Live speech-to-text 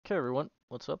Okay, everyone,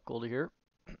 what's up? Goldy here,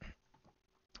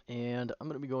 and I'm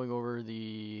going to be going over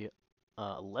the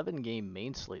 11 game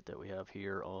main slate that we have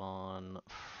here on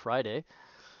Friday.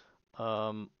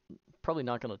 Um, Probably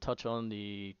not going to touch on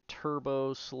the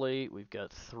turbo slate. We've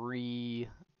got three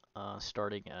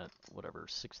starting at whatever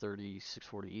 6:30,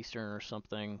 6:40 Eastern or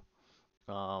something.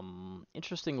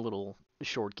 Interesting little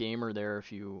short gamer there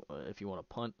if you want to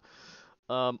punt.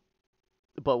 Um,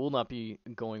 but we'll not be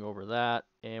going over that,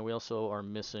 and we also are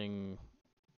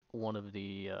one of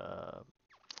the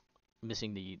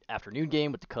missing the afternoon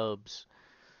game with the Cubs,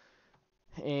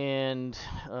 and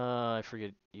I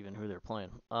forget even who they're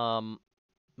playing.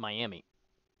 Miami.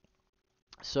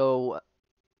 So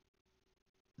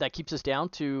that keeps us down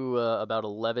to about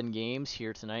 11 games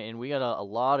here tonight, and we got a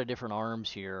lot of different arms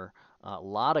here. A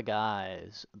lot of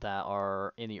guys that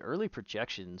are in the early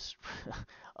projections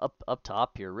up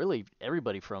top here. Really,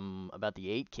 everybody from about the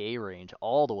 8K range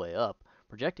all the way up,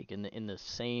 projecting in the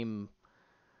same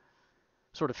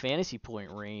sort of fantasy point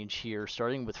range here,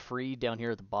 starting with Freed down here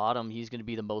at the bottom. He's going to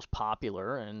be the most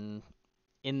popular, and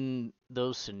in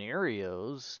those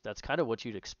scenarios, that's kind of what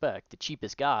you'd expect. The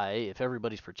cheapest guy, if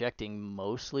everybody's projecting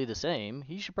mostly the same,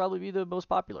 he should probably be the most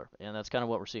popular, and that's kind of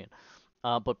what we're seeing.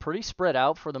 But pretty spread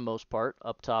out for the most part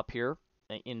up top here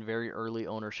in very early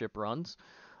ownership runs.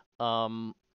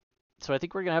 Um, so I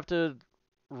think we're gonna have to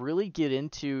really get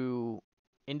into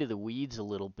the weeds a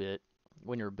little bit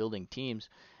when you're building teams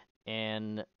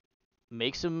and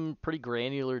make some pretty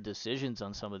granular decisions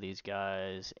on some of these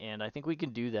guys, and I think we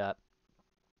can do that.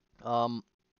 Um,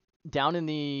 Down in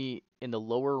the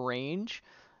lower range,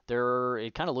 there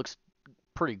it kind of looks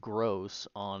pretty gross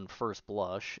on first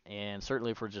blush, and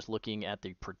certainly if we're just looking at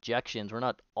the projections, we're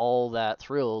not all that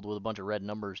thrilled with a bunch of red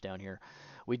numbers down here.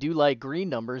 We do like green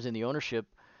numbers in the ownership,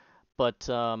 but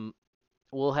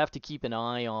we'll have to keep an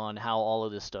eye on how all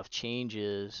of this stuff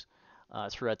changes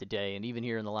throughout the day. And even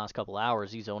here in the last couple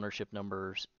hours, these ownership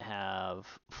numbers have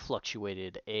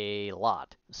fluctuated a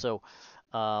lot. So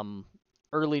um,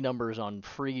 early numbers on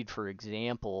Freed, for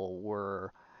example,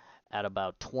 were at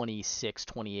about 26,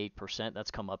 28%.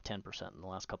 That's come up 10% in the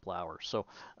last couple hours. So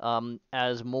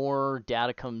as more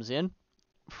data comes in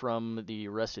from the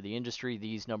rest of the industry,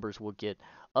 these numbers will get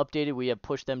updated. We have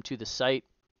pushed them to the site.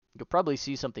 You'll probably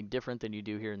see something different than you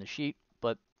do here in the sheet,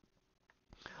 but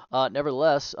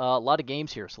nevertheless, a lot of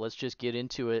games here. So let's just get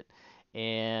into it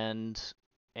and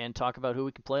talk about who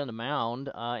we can play on the mound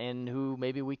and who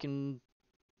maybe we can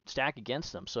stack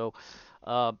against them. So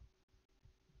uh,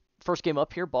 first game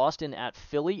up here, Boston at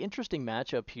Philly. Interesting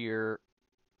matchup here,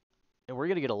 and we're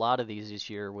gonna get a lot of these this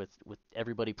year with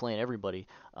everybody playing everybody.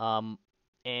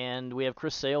 And we have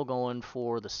Chris Sale going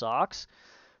for the Sox,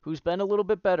 who's been a little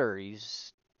bit better.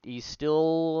 He's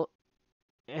still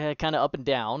kind of up and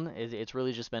down. It's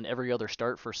really just been every other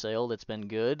start for Sale that's been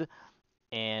good,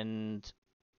 and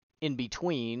in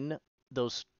between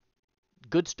those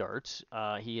good starts,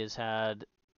 he has had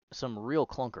some real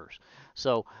clunkers.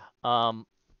 So,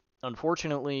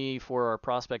 unfortunately for our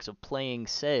prospects of playing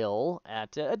Sale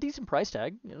at a decent price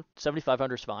tag,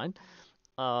 7,500 is fine.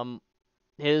 Um,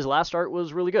 his last start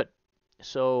was really good.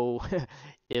 So,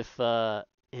 if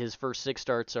his first six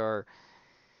starts are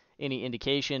any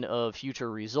indication of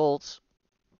future results,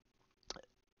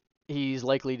 he's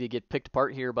likely to get picked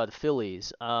apart here by the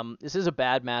Phillies. This is a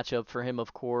bad matchup for him,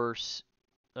 of course.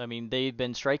 I mean, they've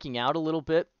been striking out a little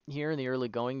bit here in the early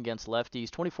going against lefties.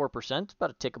 24%, about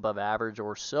a tick above average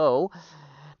or so.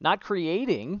 Not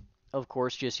creating, of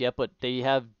course, just yet, but they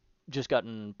have just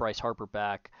gotten Bryce Harper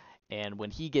back. And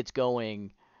when he gets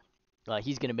going,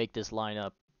 he's going to make this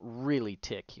lineup really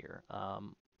tick here.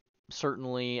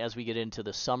 Certainly, as we get into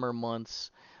the summer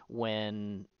months,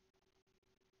 when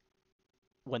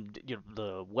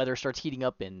the weather starts heating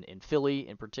up in Philly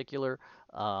in particular,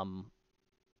 um,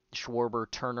 Schwarber,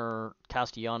 Turner,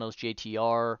 Castellanos,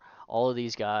 JTR, all of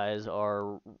these guys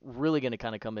are really going to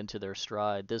kind of come into their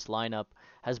stride. This lineup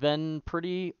has been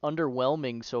pretty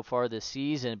underwhelming so far this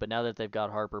season, but now that they've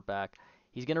got Harper back,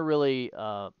 he's going to really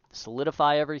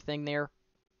solidify everything there,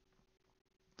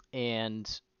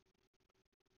 and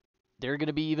they're going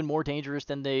to be even more dangerous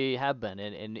than they have been,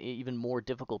 and even more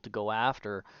difficult to go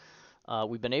after.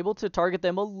 We've been able to target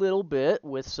them a little bit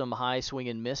with some high swing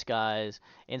and miss guys,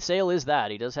 and Sale is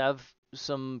that. He does have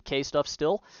some K stuff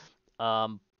still,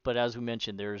 but as we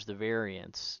mentioned, there's the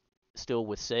variance still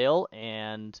with Sale,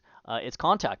 and it's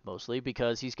contact mostly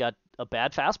because he's got a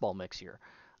bad fastball mix here.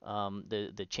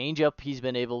 The changeup he's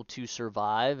been able to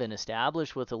survive and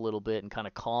establish with a little bit and kind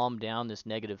of calm down this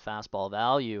negative fastball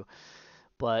value,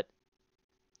 but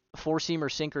four seamer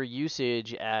sinker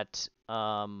usage at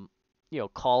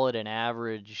call it an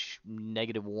average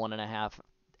negative 1.5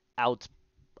 outs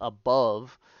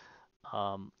above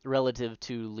relative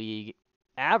to league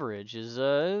average is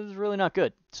really not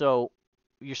good. So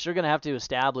you're still going to have to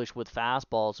establish with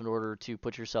fastballs in order to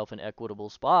put yourself in equitable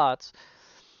spots.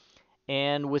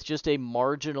 And with just a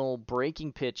marginal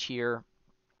breaking pitch here,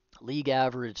 league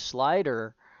average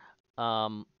slider,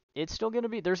 it's still going to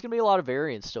be, there's going to be a lot of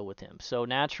variance still with him. So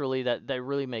naturally, that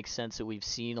really makes sense that we've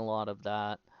seen a lot of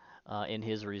that in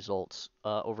his results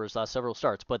over his last several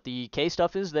starts. But the K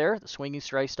stuff is there, the swinging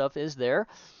strike stuff is there.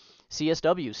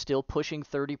 CSW still pushing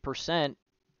 30%,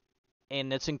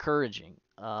 and it's encouraging.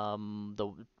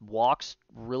 The walks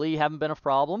really haven't been a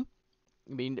problem.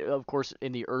 I mean, of course,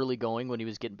 in the early going when he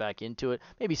was getting back into it,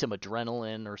 maybe some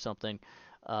adrenaline or something,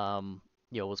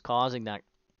 was causing that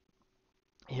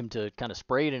him to kind of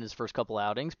spray it in his first couple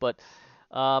outings. But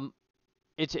um,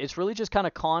 it's really just kind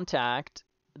of contact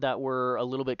that we're a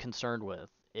little bit concerned with.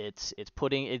 It's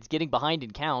getting behind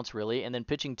in counts really, and then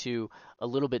pitching to a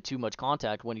little bit too much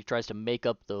contact when he tries to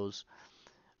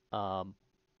um,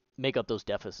 make up those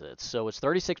deficits. So it's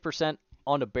 36%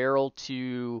 on the barrel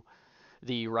to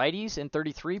the righties and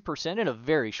 33% in a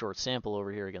very short sample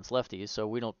over here against lefties. So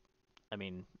we don't, I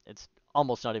mean, it's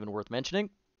almost not even worth mentioning.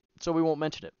 So we won't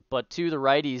mention it. But to the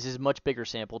righties is much bigger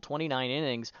sample, 29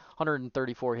 innings,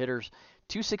 134 hitters,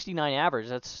 269 average.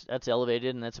 That's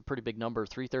elevated, and that's a pretty big number.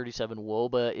 337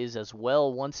 WOBA is as well,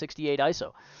 168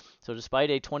 ISO. So despite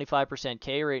a 25%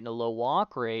 K rate and a low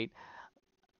walk rate,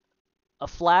 a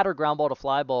flatter ground ball to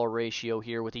fly ball ratio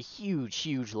here with a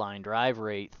huge line drive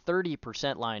rate,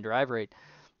 30% line drive rate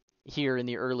here in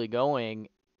the early going,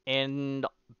 and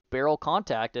barrel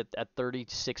contact at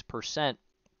 36%.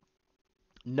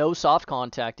 No soft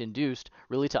contact induced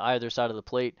really to either side of the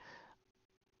plate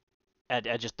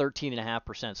at just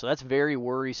 13.5%. So that's very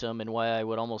worrisome, and why I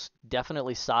would almost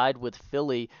definitely side with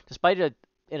Philly, despite an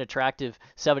attractive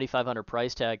 7,500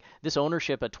 price tag. This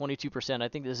ownership at 22%, I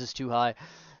think this is too high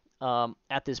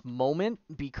at this moment,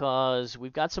 because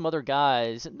we've got some other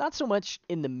guys, not so much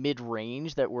in the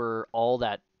mid-range that we're all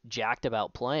that jacked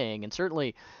about playing, and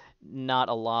certainly not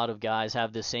a lot of guys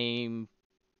have the same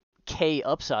K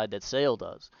upside that Sale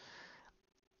does.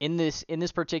 In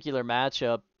this particular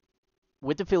matchup,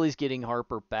 with the Phillies getting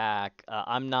Harper back,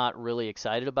 I'm not really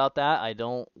excited about that. I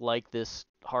don't like this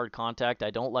hard contact.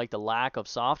 I don't like the lack of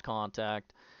soft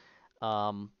contact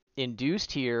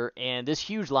induced here, and this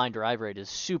huge line drive rate is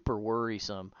super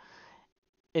worrisome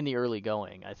in the early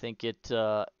going. I think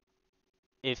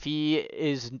if he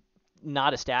is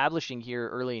not establishing here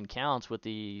early in counts with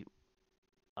the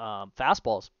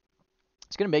fastballs,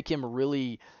 it's going to make him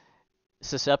really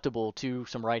susceptible to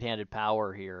some right-handed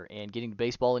power here and getting the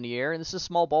baseball in the air. And this is a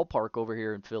small ballpark over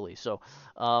here in Philly. So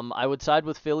I would side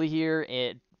with Philly here.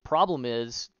 And problem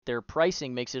is their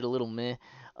pricing makes it a little meh.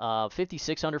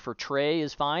 5,600 for Trey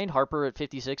is fine. Harper at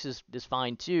 56 is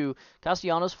fine too.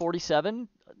 Castellanos 47,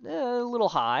 a little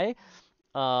high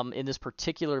in this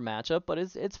particular matchup, but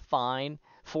it's fine.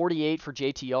 48 for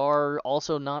JTR,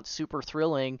 also not super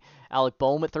thrilling. Alec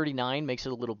Boehm at 39 makes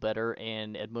it a little better,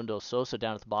 and Edmundo Sosa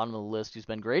down at the bottom of the list, who's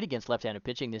been great against left-handed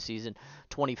pitching this season,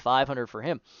 2,500 for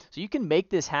him. So you can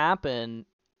make this happen.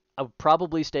 I would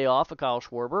probably stay off of Kyle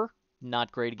Schwarber.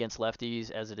 Not great against lefties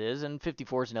as it is, and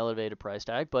 54 is an elevated price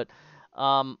tag, but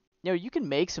you can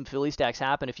make some Philly stacks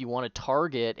happen if you want to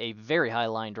target a very high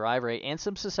line drive rate and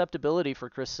some susceptibility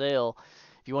for Chris Sale.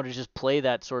 If you want to just play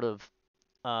that sort of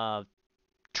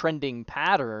trending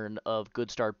pattern of good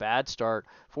start, bad start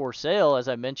for Sale, as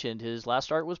I mentioned, his last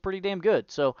start was pretty damn good.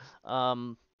 So,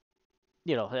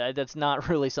 that's not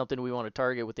really something we want to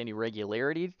target with any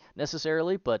regularity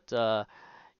necessarily, but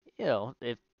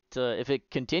if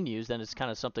it continues, then it's kind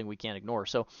of something we can't ignore.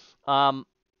 So,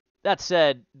 that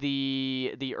said,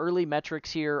 the early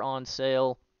metrics here on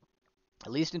Sale,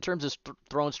 at least in terms of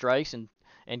throwing strikes and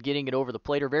getting it over the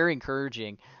plate, are very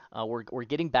encouraging. We're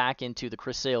getting back into the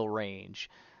Chris Sale range.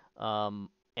 And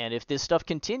if this stuff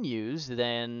continues,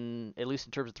 then at least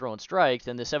in terms of throwing strikes,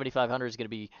 then the 7,500 is going to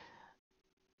be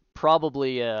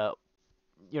probably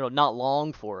not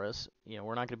long for us.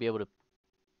 We're not going to be able to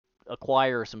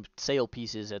acquire some Sale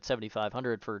pieces at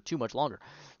 7,500 for too much longer.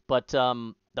 But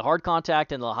the hard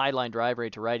contact and the high line drive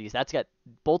rate to righties, that's got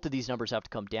both of these numbers have to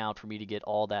come down for me to get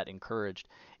all that encouraged.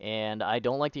 And I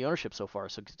don't like the ownership so far.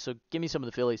 So give me some of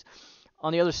the Phillies.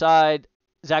 On the other side,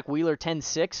 Zach Wheeler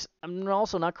 10-6. I'm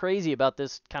also not crazy about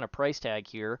this kind of price tag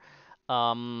here.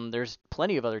 There's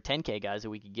plenty of other 10K guys that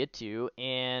we could get to,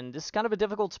 and this is kind of a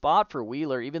difficult spot for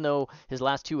Wheeler, even though his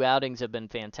last two outings have been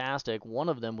fantastic. One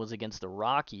of them was against the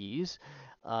Rockies.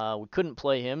 We couldn't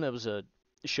play him. It was a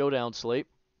showdown slate.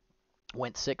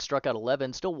 Went 6, struck out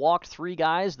 11, still walked 3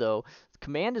 guys, though.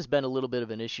 Command has been a little bit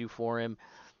of an issue for him.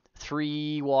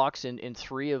 3 walks in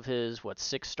 3 of his,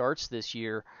 6 starts this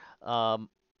year. Um,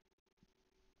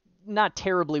 Not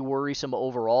terribly worrisome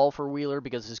overall for Wheeler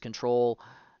because his control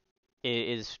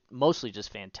is mostly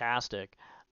just fantastic.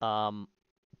 Um,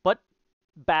 but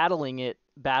battling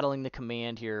the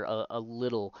command here a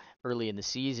little early in the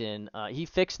season. He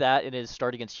fixed that in his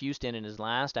start against Houston in his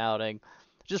last outing.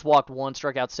 Just walked 1,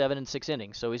 struck out 7 in 6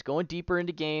 innings. So he's going deeper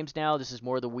into games now. This is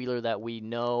more the Wheeler that we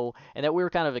know and that we were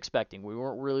kind of expecting. We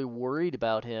weren't really worried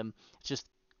about him. It's just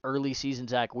early season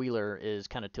Zach Wheeler is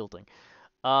kind of tilting.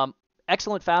 Um,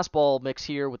 Excellent fastball mix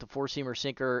here with the four-seamer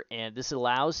sinker, and this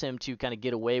allows him to kind of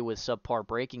get away with subpar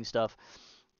breaking stuff.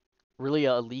 Really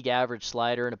a league average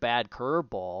slider and a bad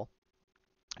curveball.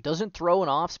 Doesn't throw an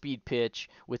off-speed pitch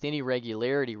with any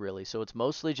regularity, really, so it's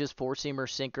mostly just four-seamer,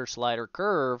 sinker, slider,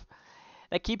 curve.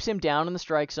 That keeps him down in the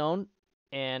strike zone,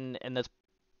 and that's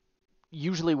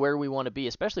usually where we want to be,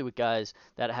 especially with guys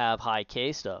that have high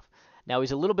K stuff. Now,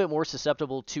 he's a little bit more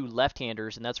susceptible to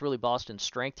left-handers, and that's really Boston's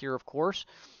strength here, of course.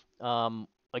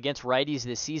 Against righties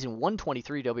this season,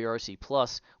 123 WRC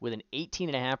plus with an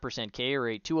 18.5% K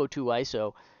rate, 202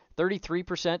 ISO,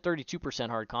 33%, 32%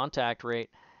 hard contact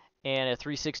rate, and a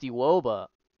 360 WOBA,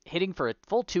 hitting for a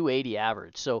full 280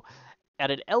 average. So at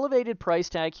an elevated price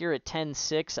tag here at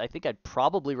 10.6, I think I'd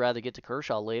probably rather get to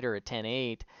Kershaw later at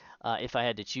 10.8 if I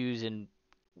had to choose in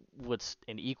what's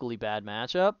an equally bad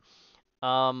matchup.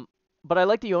 But I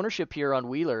like the ownership here on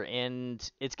Wheeler,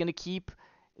 and it's going to keep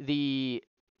the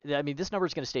this number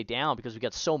is going to stay down because we've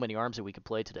got so many arms that we could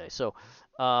play today. So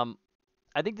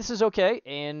I think this is okay,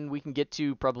 and we can get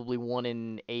to probably 1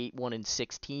 in 8, 1 in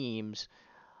 6 teams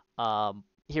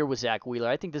here with Zach Wheeler.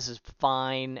 I think this is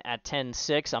fine at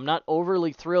 10-6. I'm not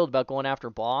overly thrilled about going after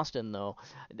Boston, though,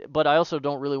 but I also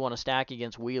don't really want to stack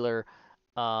against Wheeler.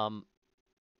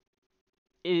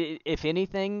 If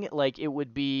anything, like it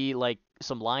would be like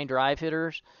some line drive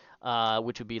hitters,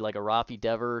 which would be like a Rafi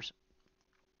Devers.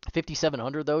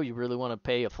 5,700 though, you really want to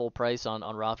pay a full price on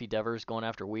Rafi Devers going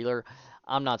after Wheeler.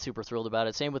 I'm not super thrilled about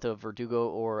it. Same with a Verdugo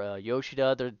or a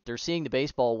Yoshida. They're seeing the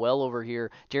baseball well over here.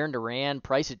 Jarren Duran,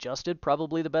 price adjusted,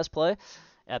 probably the best play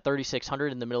at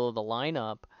 3,600 in the middle of the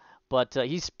lineup. But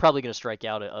he's probably going to strike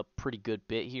out a pretty good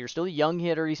bit here. Still a young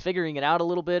hitter. He's figuring it out a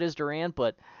little bit as Duran,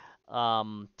 but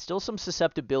still some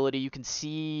susceptibility. You can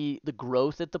see the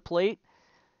growth at the plate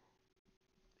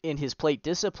in his plate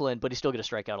discipline, but he's still going to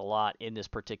strike out a lot in this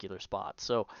particular spot.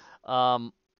 So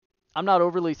I'm not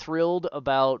overly thrilled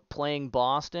about playing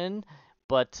Boston,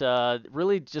 but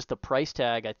really just the price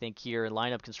tag, I think, here in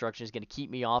lineup construction is going to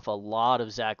keep me off a lot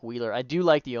of Zach Wheeler. I do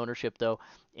like the ownership, though,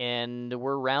 and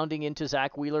we're rounding into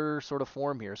Zach Wheeler sort of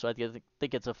form here, so I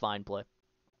think it's a fine play.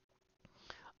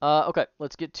 Okay,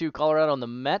 let's get to Colorado on the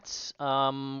Mets.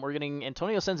 We're getting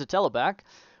Antonio Senzatella back,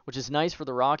 which is nice for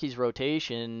the Rockies'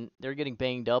 rotation. They're getting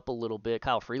banged up a little bit.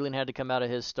 Kyle Freeland had to come out of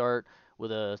his start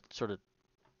with a sort of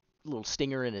little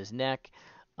stinger in his neck.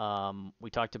 We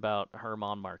talked about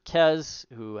Herman Marquez,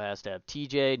 who has to have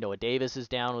TJ. Noah Davis is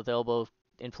down with elbow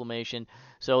inflammation.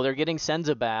 So they're getting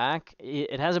Senza back.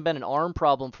 It hasn't been an arm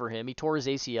problem for him. He tore his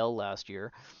ACL last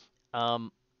year.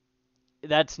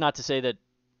 That's not to say that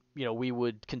we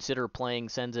would consider playing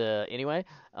Senza anyway.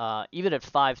 Even at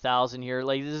 5,000 here,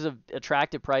 like this is an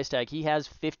attractive price tag. He has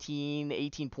 15,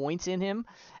 18 points in him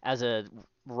as a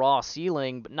raw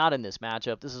ceiling, but not in this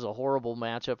matchup. This is a horrible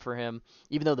matchup for him,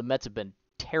 even though the Mets have been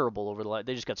terrible over the last.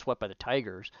 They just got swept by the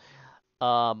Tigers.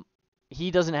 He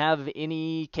doesn't have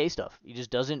any K stuff. He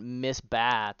just doesn't miss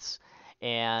bats,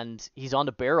 and he's on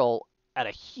the barrel at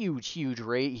a huge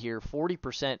rate here.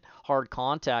 40% hard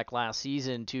contact last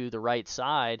season to the right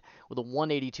side with a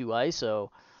 182 ISO.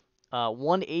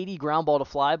 180 ground ball to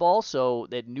fly ball, so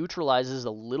that neutralizes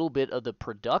a little bit of the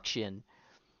production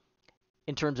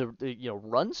in terms of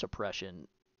run suppression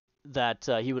that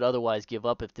he would otherwise give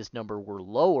up if this number were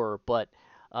lower. But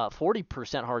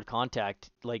 40% hard contact,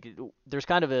 like there's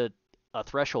kind of a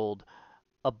threshold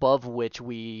above which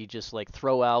we just like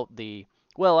throw out the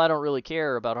I don't really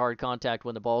care about hard contact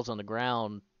when the ball's on the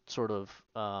ground sort of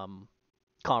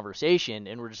conversation,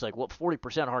 and we're just like,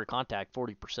 40% hard contact,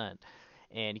 40%,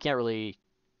 and you can't really,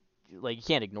 you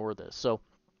can't ignore this. So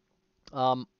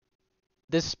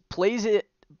this plays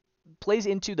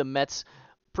into the Mets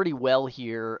pretty well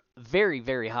here. Very,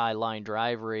 very high line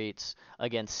drive rates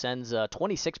against Senza,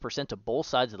 26% to both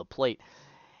sides of the plate.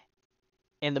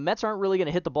 And the Mets aren't really going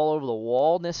to hit the ball over the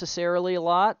wall necessarily a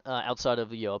lot, outside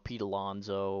of a Pete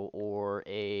Alonso or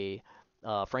a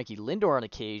Frankie Lindor on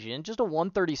occasion. Just a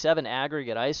 137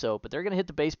 aggregate ISO, but they're going to hit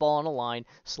the baseball on a line,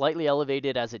 slightly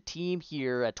elevated as a team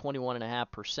here at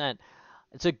 21.5%.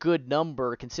 It's a good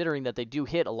number considering that they do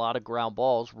hit a lot of ground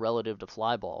balls relative to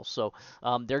fly balls. So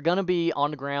they're going to be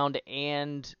on the ground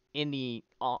and in the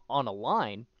on a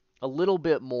line a little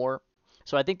bit more.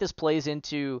 So I think this plays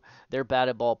into their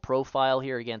batted ball profile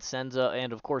here against Senza,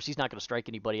 and of course he's not going to strike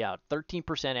anybody out.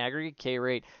 13% aggregate K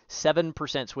rate,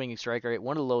 7% swinging strike rate,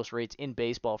 one of the lowest rates in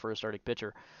baseball for a starting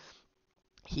pitcher.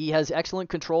 He has excellent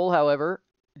control, however,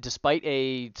 despite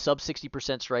a sub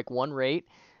 60% strike one rate.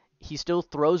 He still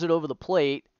throws it over the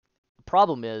plate.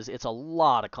 Problem is, it's a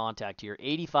lot of contact here,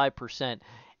 85%.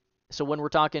 So when we're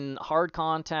talking hard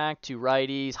contact to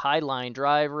righties, high line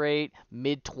drive rate,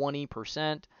 mid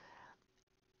 20%,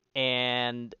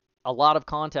 and a lot of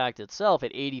contact itself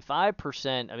at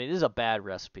 85%, I mean, this is a bad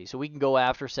recipe. So we can go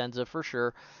after Senza for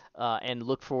sure and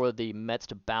look for the Mets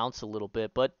to bounce a little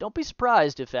bit. But don't be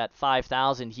surprised if at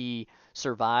 5,000 he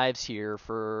survives here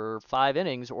for 5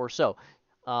 innings or so.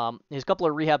 His couple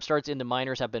of rehab starts in the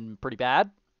minors have been pretty bad,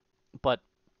 but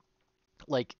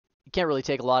like you can't really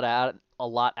take a lot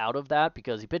out of that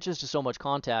because he pitches to so much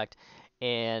contact,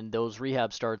 and those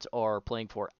rehab starts are playing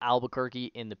for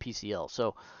Albuquerque in the PCL.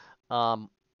 So, a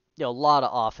lot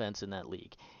of offense in that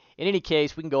league. In any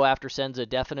case, we can go after Senza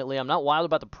definitely. I'm not wild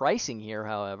about the pricing here,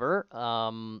 however.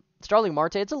 Starling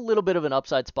Marte, it's a little bit of an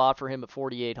upside spot for him at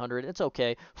 4,800. It's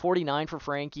okay. 49 for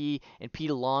Frankie and Pete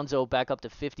Alonso back up to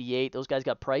 58. Those guys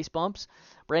got price bumps.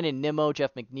 Brandon Nimmo,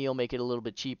 Jeff McNeil make it a little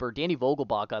bit cheaper. Danny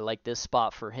Vogelbach, I like this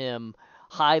spot for him.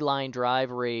 High line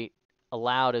drive rate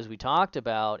allowed, as we talked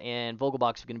about, and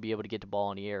Vogelbach's going to be able to get the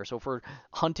ball in the air. So if we're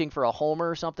hunting for a homer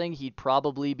or something, he'd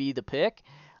probably be the pick.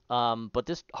 But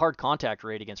this hard contact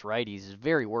rate against righties is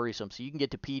very worrisome. So you can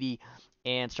get to Petey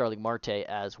and Starling Marte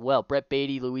as well. Brett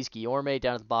Beatty, Luis Guillorme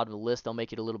down at the bottom of the list. They'll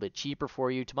make it a little bit cheaper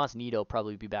for you. Tomas Nido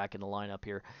probably be back in the lineup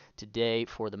here today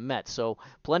for the Mets. So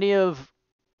plenty of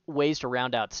ways to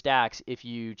round out stacks if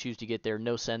you choose to get there.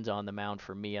 No Senza on the mound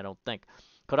for me, I don't think.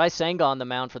 Kodai Senga on the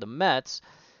mound for the Mets.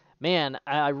 Man,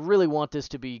 I really want this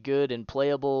to be good and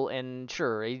playable, and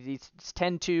sure, it's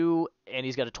 10-2, and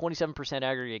he's got a 27%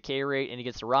 aggregate K rate, and he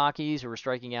gets the Rockies, who are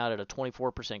striking out at a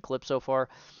 24% clip so far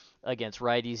against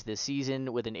righties this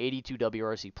season with an 82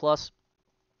 WRC plus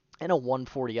and a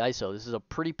 140 ISO. This is a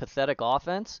pretty pathetic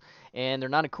offense, and they're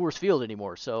not in Coors Field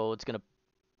anymore, so it's going to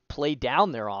play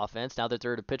down their offense now that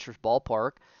they're at a pitcher's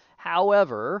ballpark.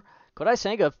 However, Kodai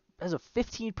Senga has a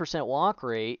 15% walk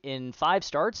rate in 5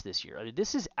 starts this year. I mean,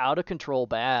 this is out of control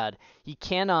bad. He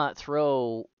cannot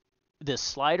throw this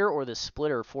slider or this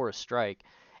splitter for a strike.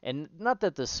 And not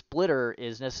that the splitter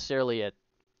is necessarily a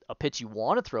pitch you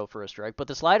want to throw for a strike, but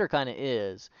the slider kind of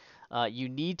is. You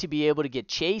need to be able to get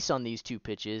chase on these two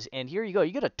pitches, and here you go.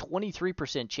 You get a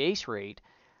 23% chase rate.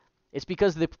 It's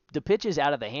because the pitches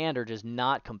out of the hand are just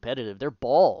not competitive. They're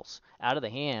balls out of the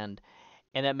hand,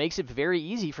 and that makes it very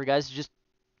easy for guys to just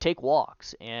take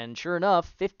walks. And sure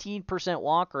enough, 15%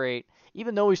 walk rate,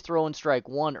 even though he's throwing strike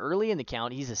one early in the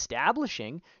count, he's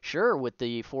establishing, sure, with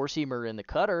the four-seamer and the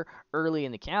cutter early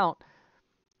in the count.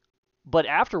 But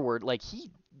afterward,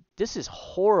 this is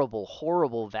horrible,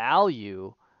 horrible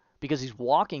value because he's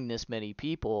walking this many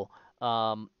people,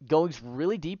 going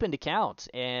really deep into counts.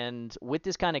 And with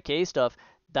this kind of K stuff,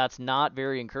 that's not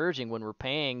very encouraging when we're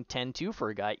paying 10-2 for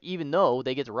a guy, even though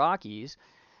they get the Rockies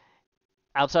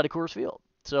outside of Coors Field.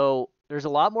 So there's a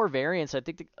lot more variance. I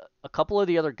think a couple of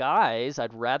the other guys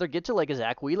I'd rather get to, like a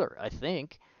Zach Wheeler, I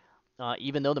think,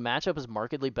 even though the matchup is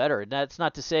markedly better. And that's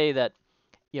not to say that,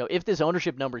 if this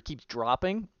ownership number keeps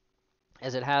dropping,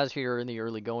 as it has here in the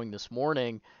early going this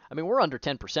morning, I mean, we're under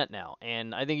 10% now.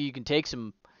 And I think you can take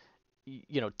some,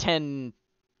 10%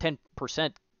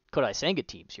 Kodai Senga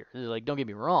teams here. Like, don't get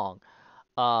me wrong.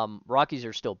 Rockies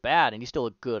are still bad, and he's still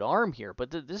a good arm here. But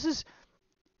this is,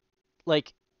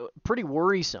 pretty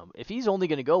worrisome. If he's only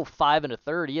going to go 5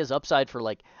 1/3, he has upside for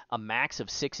a max of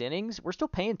 6 innings. We're still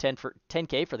paying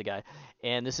 10K for the guy,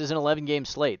 and this is an 11-game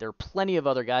slate. There are plenty of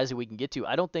other guys that we can get to.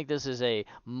 I don't think this is a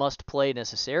must-play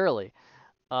necessarily,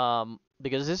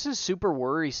 because this is super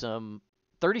worrisome.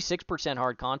 36%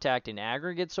 hard contact in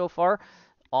aggregate so far.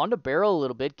 On the barrel a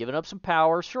little bit, giving up some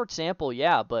power. Short sample,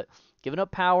 yeah, but giving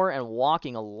up power and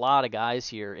walking a lot of guys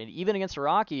here. And even against the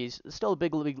Rockies, it's still a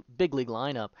big league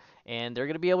lineup. And they're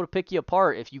going to be able to pick you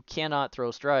apart if you cannot throw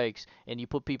strikes and you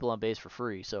put people on base for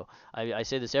free. So I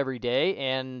say this every day.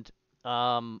 And,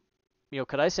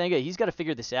 Kodai Senga, he's got to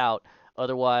figure this out.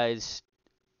 Otherwise,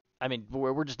 I mean,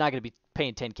 we're just not going to be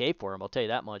paying 10K for him. I'll tell you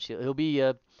that much. He'll be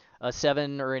a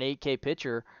 7 or an 8K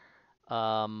pitcher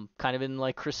kind of in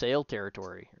like Chris Sale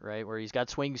territory, right, where he's got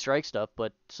swing strike stuff,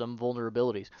 but some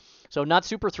vulnerabilities. So not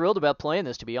super thrilled about playing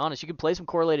this, to be honest. You can play some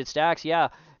correlated stacks, yeah,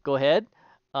 go ahead,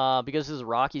 because this is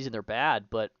Rockies and they're bad,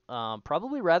 but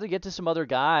probably rather get to some other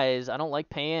guys. I don't like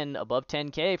paying above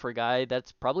 10K for a guy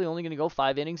that's probably only going to go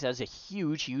 5 innings, has a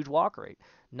huge, huge walk rate.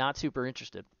 Not super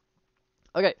interested.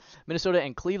 Okay, Minnesota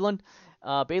and Cleveland.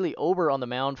 Bailey Ober on the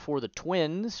mound for the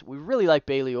Twins. We really like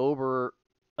Bailey Ober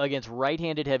against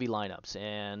right-handed heavy lineups,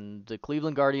 and the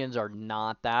Cleveland Guardians are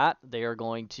not that. They are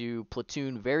going to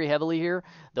platoon very heavily here.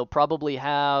 They'll probably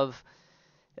have,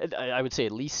 I would say,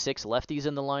 at least 6 lefties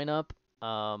in the lineup,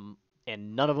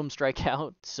 and none of them strike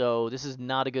out. So this is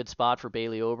not a good spot for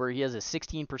Bailey Ober. He has a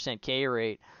 16% K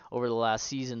rate over the last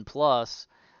season plus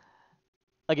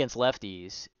against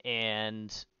lefties,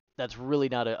 and that's really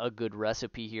not a good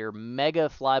recipe here. Mega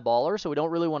fly baller, so we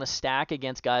don't really want to stack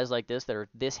against guys like this that are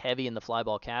this heavy in the fly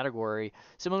ball category.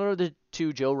 Similar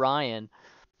to Joe Ryan,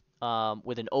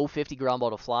 with an 050 ground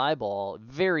ball to fly ball,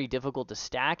 very difficult to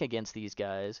stack against these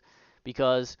guys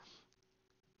because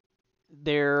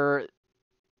their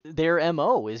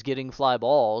MO is getting fly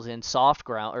balls and soft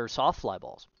fly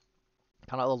balls.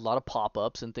 Kind of a lot of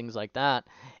pop-ups and things like that.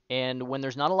 And when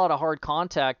there's not a lot of hard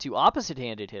contact to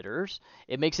opposite-handed hitters,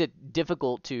 it makes it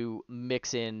difficult to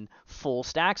mix in full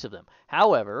stacks of them.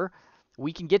 However,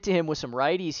 we can get to him with some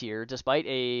righties here, despite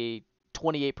a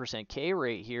 28% K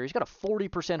rate here. He's got a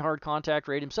 40% hard contact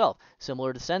rate himself,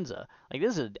 similar to Senza. Like,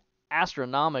 this is an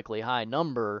astronomically high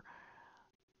number,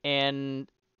 and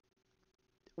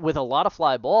with a lot of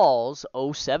fly balls,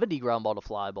 070 ground ball to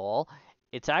fly ball,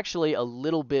 it's actually a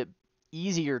little bit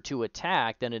easier to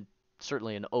attack than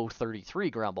certainly an 033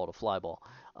 ground ball to fly ball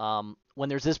when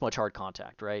there's this much hard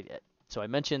contact, right? So I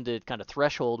mentioned the kind of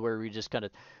threshold where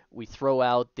we throw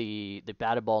out the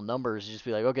batted ball numbers, just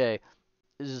be like, okay,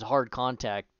 this is hard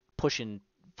contact pushing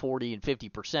 40 and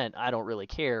 50%. I don't really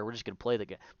care. We're just going to play the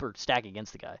guy or stack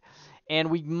against the guy, and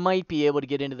we might be able to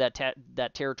get into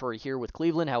that territory here with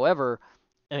Cleveland. However,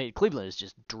 I mean, Cleveland is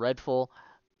just dreadful.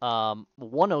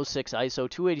 106 ISO,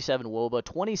 287 WOBA,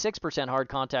 26% hard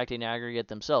contact in aggregate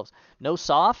themselves. No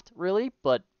soft, really,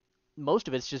 but most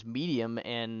of it's just medium,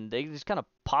 and they just kind of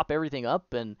pop everything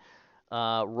up and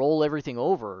roll everything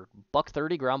over.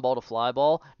 $130 ground ball to fly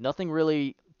ball. Nothing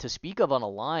really to speak of on a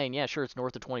line. Yeah, sure, it's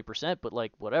north of 20%, but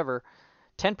like whatever.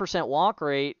 10% walk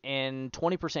rate and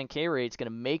 20% K rate is going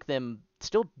to make them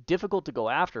still difficult to go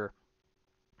after.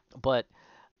 But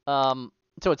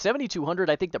so at 7,200,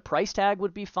 I think the price tag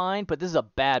would be fine, but this is a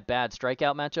bad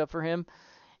strikeout matchup for him,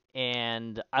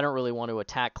 and I don't really want to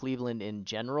attack Cleveland in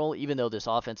general, even though this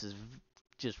offense is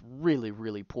just really,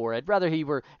 really poor. I'd rather if you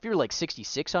were like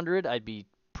 6,600, I'd be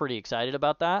pretty excited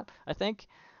about that, I think,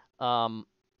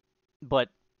 but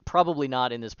probably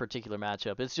not in this particular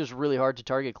matchup. It's just really hard to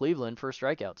target Cleveland for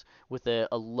strikeouts with a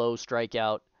low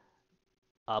strikeout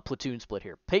platoon split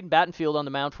here. Peyton Battenfield on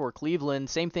the mound for Cleveland,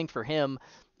 same thing for him.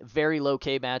 Very low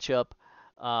K matchup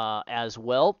as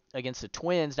well against the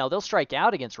Twins. Now, they'll strike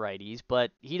out against righties, but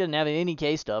he doesn't have any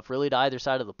K stuff really to either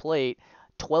side of the plate.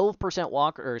 12%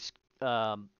 walk or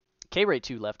K rate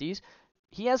to lefties.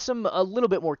 He has a little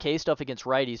bit more K stuff against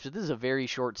righties, but this is a very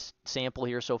short sample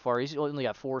here so far. He's only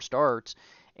got 4 starts,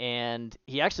 and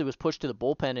he actually was pushed to the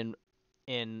bullpen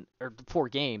in 4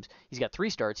 games. He's got 3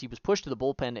 starts. He was pushed to the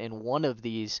bullpen in one of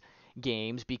these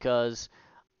games because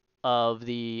of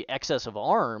the excess of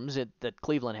arms that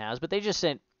Cleveland has, but they just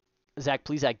sent Zach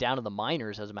Plesac down to the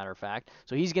minors, as a matter of fact.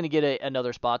 So he's going to get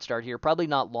another spot start here. Probably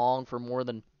not long for more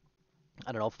than,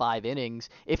 5 innings,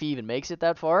 if he even makes it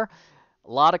that far.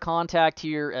 A lot of contact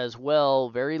here as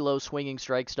well. Very low swinging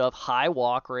strike stuff, high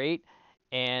walk rate,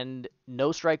 and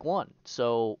no strike one.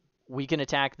 So we can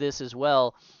attack this as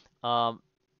well.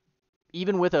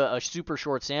 Even with a super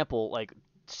short sample, like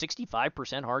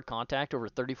 65% hard contact over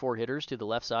 34 hitters to the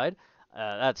left side.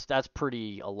 That's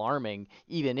pretty alarming,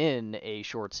 even in a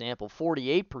short sample.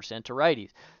 48% to righties.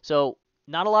 So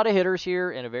not a lot of hitters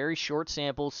here in a very short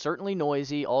sample. Certainly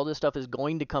noisy. All this stuff is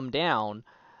going to come down,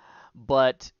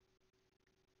 but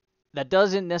that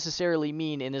doesn't necessarily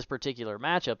mean in this particular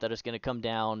matchup that it's going to come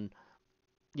down,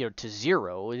 to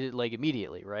 0 like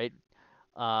immediately, right?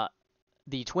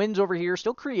 The Twins over here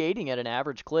still creating at an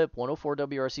average clip, 104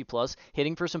 WRC plus,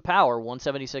 hitting for some power,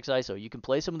 176 ISO. You can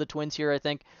play some of the Twins here, I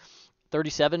think.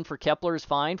 37 for Kepler is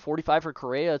fine. 45 for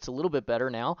Correa, it's a little bit better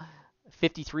now.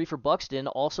 53 for Buxton,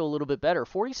 also a little bit better.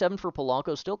 47 for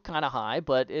Polanco, still kind of high,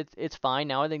 but it's fine.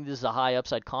 Now I think this is a high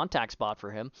upside contact spot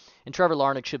for him. And Trevor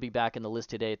Larnach should be back in the list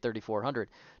today at 3,400.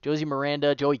 Josie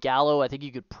Miranda, Joey Gallo, I think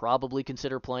you could probably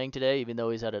consider playing today, even though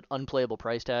he's at an unplayable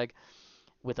price tag.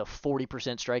 with a 40%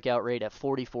 strikeout rate at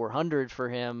 4,400 for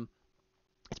him,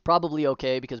 it's probably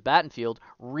okay because Battenfield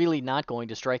really not going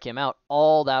to strike him out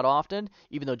all that often,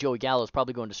 even though Joey Gallo is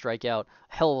probably going to strike out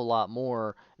a hell of a lot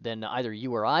more than either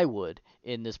you or I would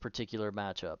in this particular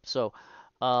matchup. So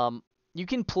you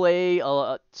can play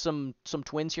some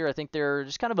Twins here. I think they're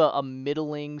just kind of a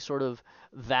middling sort of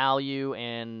value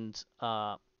and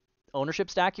ownership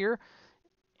stack here.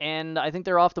 And I think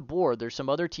they're off the board. There's some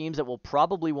other teams that will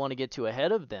probably want to get to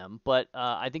ahead of them, but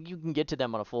I think you can get to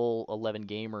them on a full 11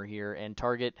 gamer here and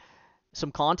target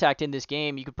some contact in this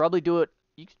game. You could probably do it.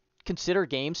 You could consider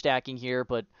game stacking here,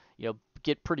 but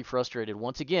get pretty frustrated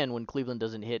once again when Cleveland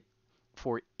doesn't hit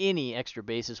for any extra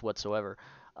bases whatsoever.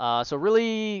 So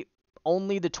really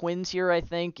only the Twins here, I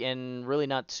think, and really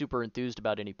not super enthused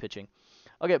about any pitching.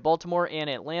 Okay, Baltimore and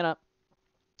Atlanta.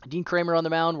 Dean Kramer on the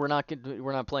mound. We're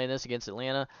not playing this against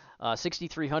Atlanta.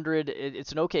 6,300.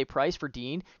 It's an okay price for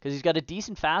Dean because he's got a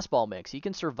decent fastball mix. He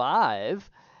can survive,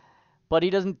 but he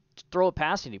doesn't throw it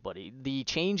past anybody. The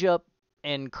changeup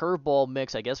and curveball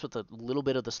mix, I guess, with a little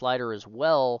bit of the slider as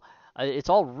well. It's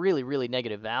all really, really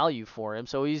negative value for him.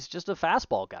 So he's just a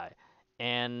fastball guy,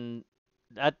 and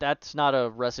that's not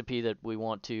a recipe that we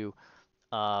want to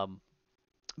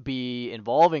be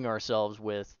involving ourselves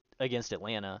with against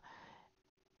Atlanta.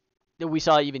 We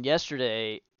saw even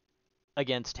yesterday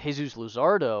against Jesus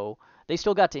Luzardo, they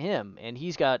still got to him, and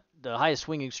he's got the highest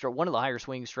one of the higher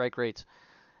swinging strike rates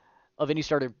of any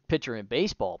starting pitcher in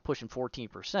baseball, pushing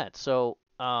 14%. So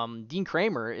Dean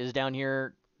Kramer is down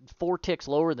here 4 ticks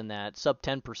lower than that, sub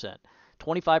 10%. 25%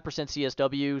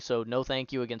 CSW, so no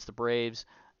thank you against the Braves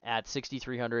at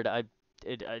 6,300. I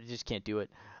just can't do it.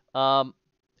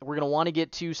 We're going to want to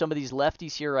get to some of these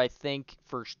lefties here, I think,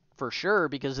 for sure,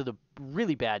 because of the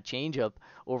really bad changeup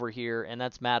over here, and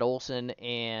that's Matt Olson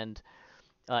and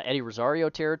Eddie Rosario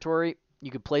territory.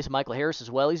 You could play some Michael Harris as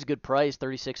well. He's a good price,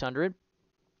 3,600.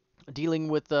 Dealing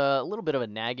with a little bit of a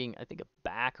nagging, I think a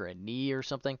back or a knee or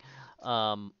something,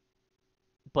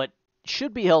 but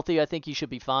should be healthy. I think he should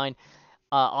be fine.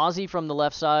 Ozzie from the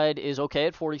left side is okay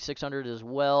at 4,600 as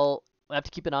well. I have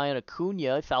to keep an eye on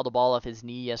Acuna. He fouled the ball off his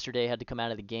knee yesterday, had to come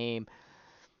out of the game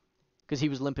because he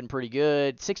was limping pretty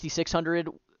good. 6,600.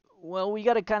 Well, we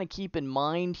got to kind of keep in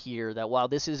mind here that while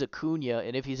this is Acuna,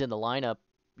 and if he's in the lineup,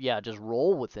 yeah, just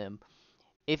roll with him.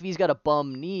 If he's got a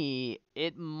bum knee,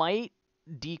 it might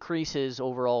decrease his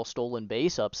overall stolen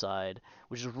base upside,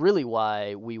 which is really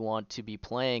why we want to be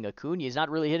playing Acuna. He's not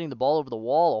really hitting the ball over the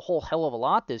wall a whole hell of a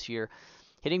lot this year,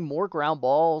 hitting more ground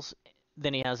balls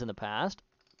than he has in the past.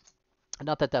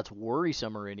 Not that that's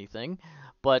worrisome or anything,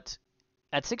 but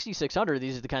at 6,600,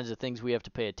 these are the kinds of things we have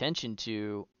to pay attention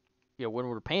to. When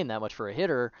we're paying that much for a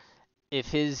hitter,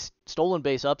 if his stolen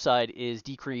base upside is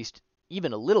decreased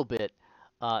even a little bit,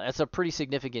 that's a pretty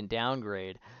significant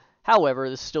downgrade. However,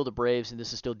 this is still the Braves, and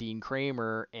this is still Dean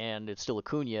Kramer, and it's still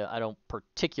Acuna. I don't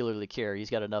particularly care.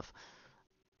 He's got enough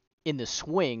in the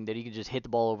swing that he can just hit the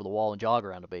ball over the wall and jog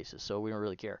around the bases, so we don't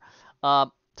really care.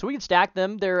 So we can stack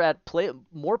them. They're at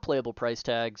more playable price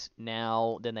tags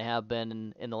now than they have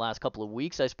been in the last couple of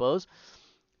weeks, I suppose.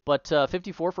 But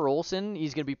 54 for Olsen.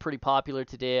 He's going to be pretty popular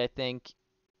today, I think,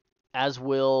 as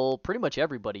will pretty much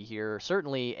everybody here.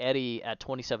 Certainly Eddie at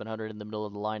 2,700 in the middle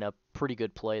of the lineup. Pretty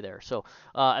good play there. So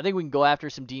I think we can go after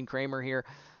some Dean Kramer here.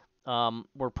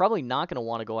 We're probably not going to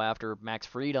want to go after Max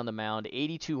Fried on the mound.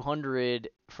 8,200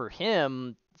 for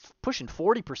him, pushing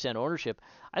 40% ownership.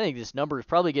 I think this number is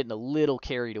probably getting a little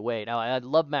carried away. Now, I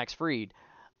love Max Fried.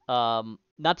 Not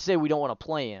to say we don't want to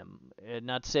play him.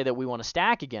 Not to say that we want to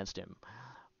stack against him.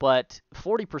 But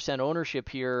 40% ownership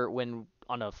here when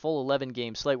on a full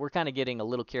 11-game slate, we're kind of getting a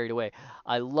little carried away.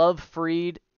 I love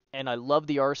Fried, and I love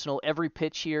the arsenal. Every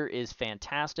pitch here is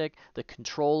fantastic. The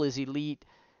control is elite.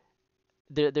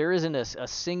 There isn't a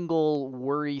single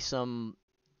worrisome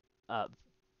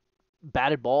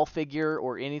batted ball figure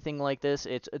or anything like this.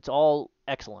 It's all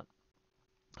excellent.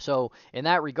 So in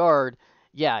that regard,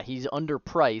 yeah, he's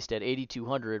underpriced at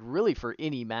 8,200 really for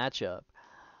any matchup.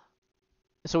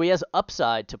 So he has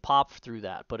upside to pop through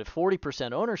that. But at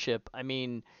 40% ownership, I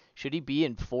mean, should he be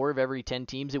in 4 of every 10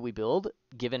 teams that we build,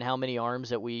 given how many arms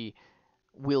that we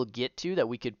will get to that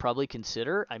we could probably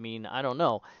consider? I mean, I don't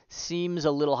know. Seems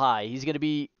a little high. He's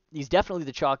definitely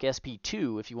the chalk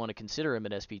SP2 if you want to consider him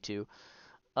an SP2.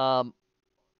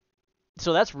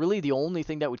 So that's really the only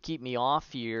thing that would keep me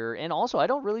off here. And also, I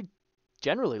don't really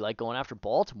generally like going after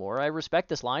Baltimore. I respect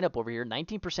this lineup over here.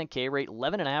 19% K rate,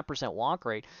 11.5% walk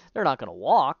rate. They're not going to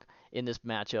walk. in this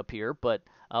matchup here, but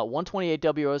 128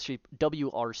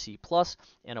 WRC plus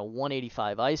and a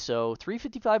 185 ISO,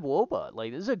 355 WOBA.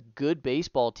 Like, this is a good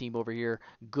baseball team over here,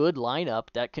 good lineup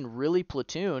that can really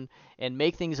platoon and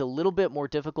make things a little bit more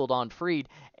difficult on Fried.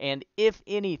 And if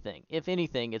anything,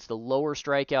 it's the lower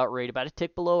strikeout rate, about a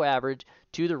tick below average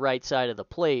to the right side of the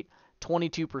plate,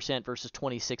 22% versus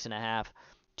 26.5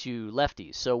 to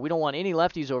lefties. So we don't want any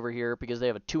lefties over here because they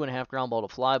have a 2.5 ground ball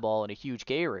to fly ball and a huge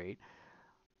K rate.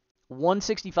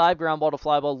 165 ground ball to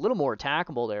fly ball, a little more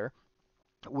attackable there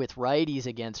with righties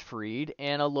against Fried,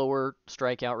 and a lower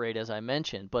strikeout rate, as I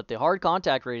mentioned. But the hard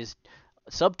contact rate is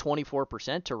sub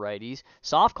 24% to righties.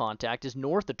 Soft contact is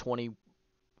north of 20%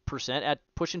 at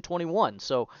pushing 21.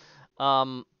 So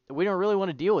we don't really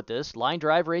want to deal with this. Line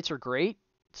drive rates are great.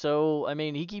 So, I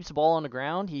mean, he keeps the ball on the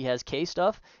ground. He has K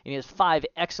stuff, and he has 5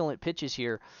 excellent pitches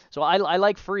here. So I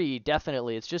like Fried,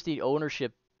 definitely. It's just the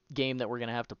ownership game that we're going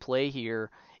to have to play here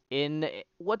in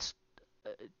what's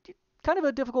kind of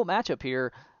a difficult matchup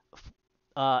here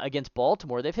against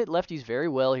Baltimore. They've hit lefties very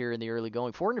well here in the early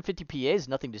going. 450 PA is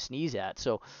nothing to sneeze at.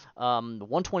 So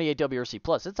 128 WRC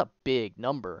plus, that's a big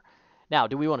number. Now,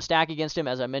 do we want to stack against him?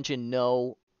 As I mentioned,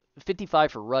 no.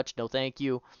 55 for Rutsch, no thank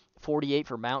you. 48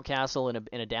 for Mountcastle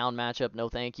in a down matchup, no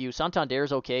thank you.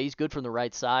 Santander's okay. He's good from the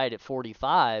right side at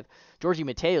 45. Georgie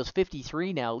Mateo's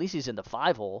 53 now. At least he's in the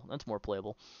 5-hole. That's more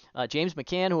playable. James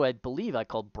McCann, who I believe I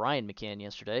called Brian McCann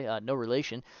yesterday, no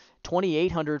relation.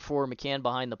 2,800 for McCann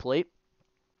behind the plate.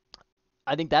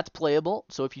 I think that's playable.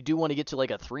 So if you do want to get to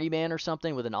like a 3-man or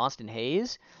something with an Austin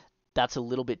Hayes, that's a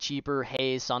little bit cheaper.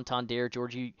 Hayes, Santander,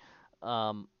 James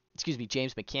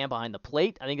McCann behind the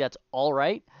plate. I think that's all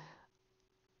right.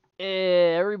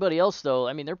 Everybody else, though,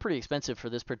 I mean, they're pretty expensive for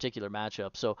this particular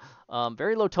matchup. So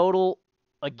very low total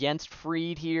against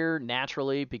Fried here,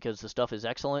 naturally, because the stuff is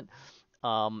excellent.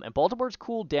 And Baltimore's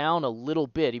cooled down a little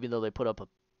bit, even though they put up a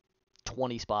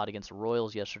 20 spot against the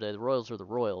Royals yesterday. The Royals are the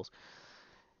Royals.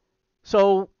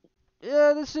 So,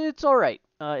 yeah, it's all right.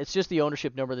 It's just the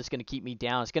ownership number that's going to keep me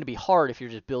down. It's going to be hard if you're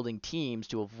just building teams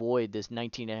to avoid this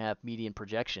 19.5 median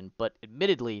projection. But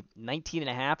admittedly,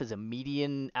 19.5 is a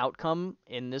median outcome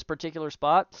in this particular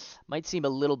spot. Might seem a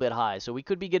little bit high. So we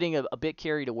could be getting a bit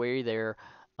carried away there.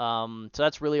 So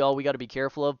that's really all we got to be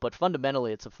careful of. But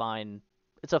fundamentally, it's a fine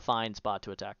spot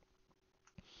to attack.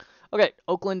 Okay,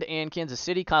 Oakland and Kansas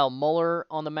City. Kyle Muller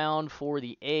on the mound for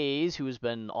the A's, who has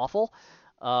been awful.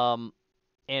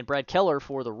 And Brad Keller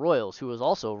for the Royals, who has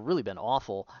also really been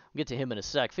awful. We'll get to him in a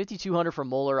sec. 5,200 for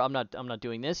Muller. I'm not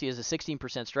doing this. He has a 16%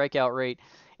 strikeout rate,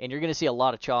 and you're going to see a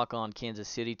lot of chalk on Kansas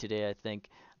City today, I think.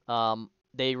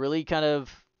 They really kind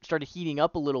of started heating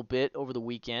up a little bit over the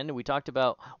weekend, and we talked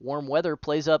about warm weather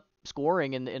plays up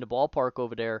scoring in the ballpark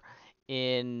over there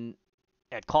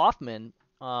at Kauffman.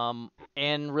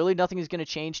 And really nothing is going to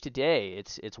change today.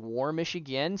 It's warmish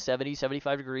again, 70,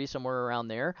 75 degrees, somewhere around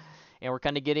there. And we're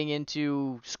kind of getting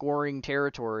into scoring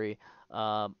territory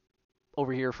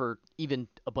over here for even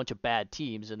a bunch of bad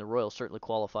teams, and the Royals certainly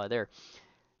qualify there.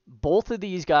 Both of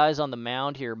these guys on the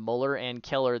mound here, Muller and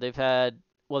Keller, they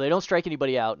don't strike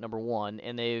anybody out, number one,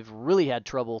 and they've really had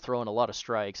trouble throwing a lot of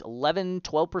strikes.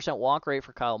 12% walk rate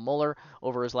for Kyle Muller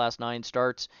over his last 9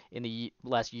 starts in the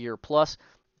last year plus.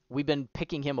 We've been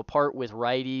picking him apart with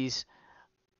righties,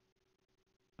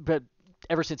 but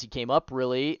ever since he came up,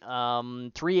 really.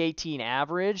 318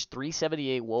 average,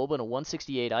 378 WOBA, and a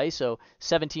 168 ISO,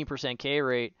 17% K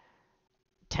rate,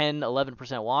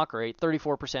 11% walk rate,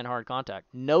 34% hard contact.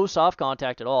 No soft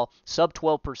contact at all, sub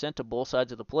 12% to both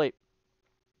sides of the plate.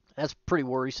 That's pretty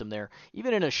worrisome there.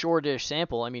 Even in a shortish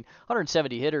sample, I mean,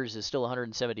 170 hitters is still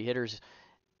 170 hitters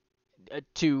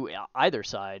to either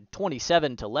side.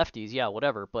 27 to lefties, yeah,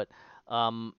 whatever. But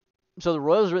so the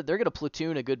Royals, they're going to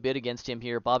platoon a good bit against him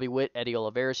here. Bobby Witt, Eddie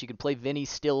Olivares. You can play Vinny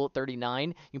still at 39.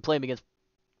 You can play him against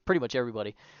pretty much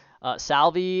everybody.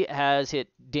 Salvi has hit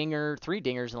 3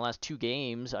 dingers in the last 2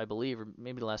 games, I believe, or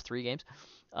maybe the last 3 games.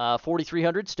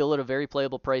 4,300, still at a very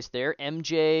playable price there.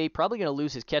 MJ probably going to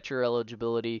lose his catcher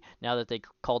eligibility now that they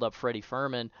called up Freddie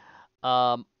Furman.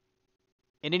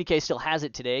 In any case, still has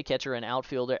it today, catcher and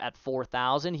outfielder at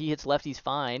 4,000. He hits lefties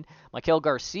fine. Michael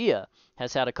Garcia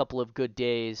has had a couple of good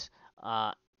days,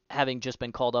 having just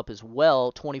been called up as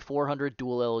well. 2,400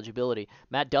 dual eligibility.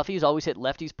 Matt Duffy's always hit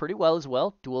lefties pretty well as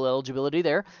well. Dual eligibility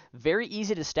there. Very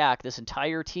easy to stack this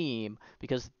entire team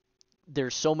because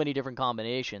there's so many different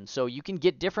combinations. So you can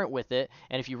get different with it.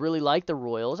 And if you really like the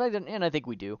Royals, and I think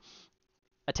we do,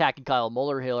 attacking Kyle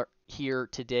Muller here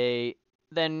today,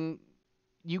 then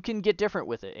you can get different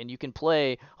with it. And you can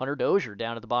play Hunter Dozier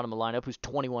down at the bottom of the lineup, who's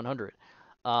 2,100.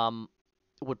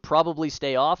 Would probably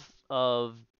stay off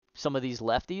of some of these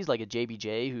lefties, like a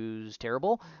JBJ, who's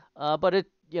terrible. But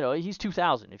he's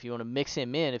 2,000. If you want to mix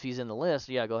him in, if he's in the list,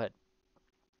 yeah, go ahead.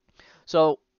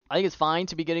 So I think it's fine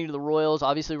to be getting to the Royals.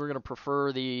 Obviously, we're going to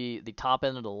prefer the top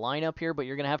end of the lineup here, but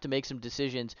you're going to have to make some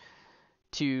decisions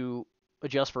to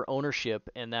adjust for ownership,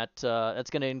 and that's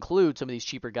going to include some of these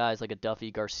cheaper guys like a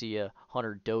Duffy, Garcia,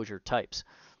 Hunter, Dozier types.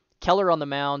 Keller on the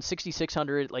mound,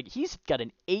 6,600. Like, he's got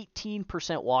an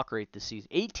 18% walk rate this season.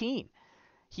 18.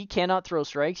 He cannot throw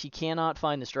strikes. He cannot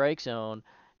find the strike zone,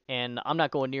 and I'm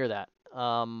not going near that.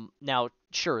 Now,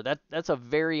 sure, that's a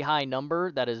very high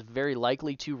number that is very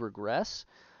likely to regress,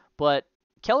 but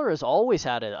Keller has always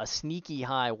had a sneaky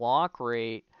high walk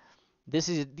rate.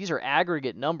 These are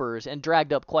aggregate numbers and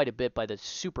dragged up quite a bit by the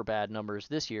super bad numbers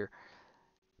this year,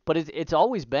 but it's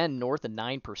always been north of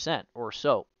 9% or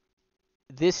so.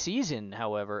 This season,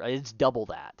 however, it's double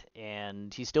that,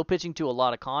 and he's still pitching to a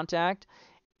lot of contact.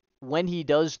 When he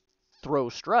does throw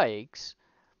strikes,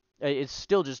 it's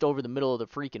still just over the middle of the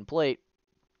freaking plate.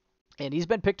 And he's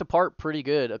been picked apart pretty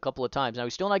good a couple of times. Now,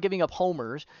 he's still not giving up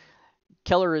homers.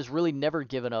 Keller has really never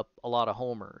given up a lot of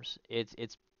homers.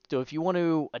 So if you want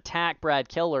to attack Brad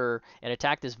Keller and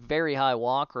attack this very high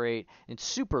walk rate and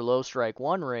super low strike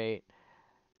one rate,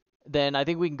 then I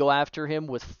think we can go after him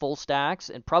with full stacks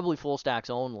and probably full stacks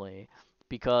only,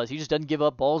 because he just doesn't give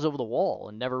up balls over the wall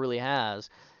and never really has.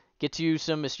 Get to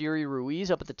some Mysterio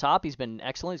Ruiz up at the top. He's been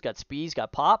excellent. He's got speed. He's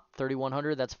got pop.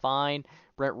 3,100, that's fine.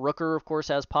 Brent Rooker, of course,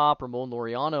 has pop. Ramon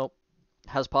Laureano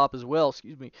has pop as well.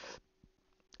 Excuse me.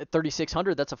 At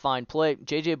 3,600, that's a fine play.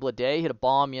 J.J. Bleday hit a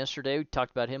bomb yesterday. We talked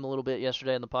about him a little bit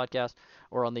yesterday on the podcast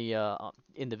or on the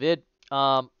in the vid.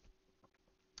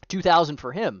 2,000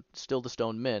 for him. Still the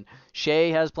Stone Min. Shea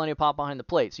has plenty of pop behind the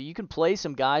plate. So you can play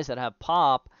some guys that have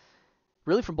pop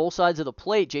really from both sides of the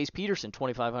plate. Jace Peterson,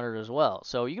 2,500 as well.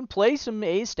 So you can play some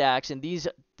A stacks, and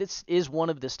this is one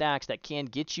of the stacks that can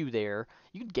get you there.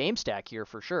 You can game stack here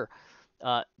for sure.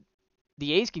 The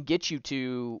A's can get you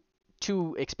to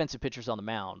 2 expensive pitchers on the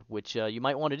mound, which you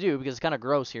might want to do because it's kind of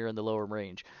gross here in the lower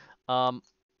range.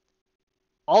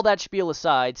 All that spiel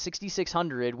aside,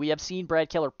 6,600, we have seen Brad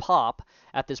Keller pop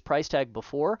at this price tag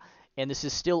before, and this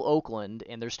is still Oakland,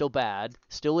 and they're still bad.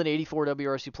 Still an 84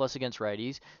 WRC plus against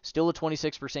righties. Still a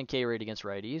 26% K rate against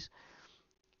righties.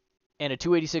 And a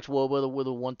 286 WOBA with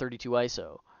a 132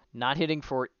 ISO. Not hitting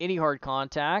for any hard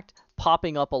contact.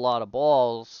 Popping up a lot of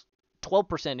balls.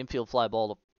 12% infield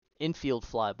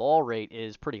fly ball rate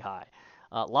is pretty high.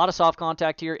 A lot of soft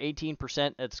contact here,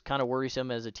 18%. That's kind of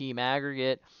worrisome as a team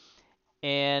aggregate.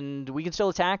 And we can still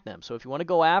attack them. So if you want to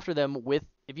go after them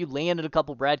if you landed a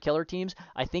couple Brad Keller teams,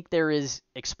 I think there is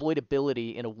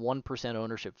exploitability in a 1%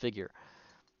 ownership figure.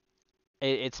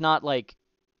 It's not like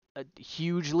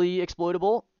hugely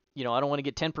exploitable. I don't want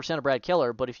to get 10% of Brad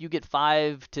Keller, but if you get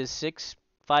 5 to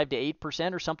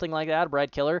 8% or something like that of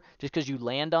Brad Keller, just because you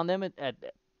land on them at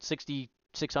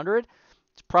 6,600,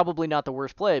 it's probably not the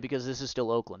worst play because this is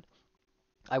still Oakland.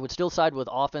 I would still side with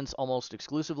offense almost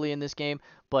exclusively in this game,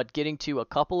 but getting to a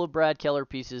couple of Brad Keller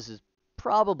pieces is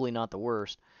probably not the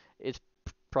worst. It's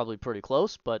probably pretty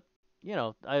close, but,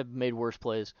 I've made worse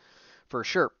plays for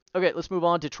sure. Okay, let's move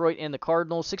on. Detroit and the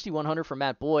Cardinals, 6,100 for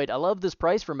Matt Boyd. I love this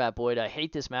price for Matt Boyd. I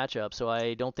hate this matchup, so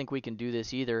I don't think we can do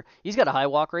this either. He's got a high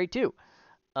walk rate, too.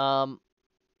 That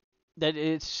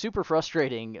it's super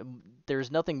frustrating.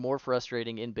 There's nothing more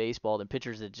frustrating in baseball than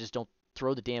pitchers that just don't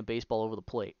throw the damn baseball over the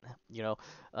plate.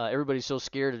 Everybody's so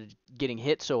scared of getting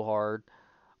hit so hard.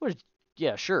 Which,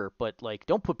 yeah, sure, but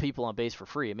don't put people on base for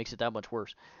free. It makes it that much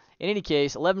worse. In any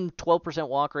case, 12%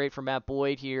 walk rate for Matt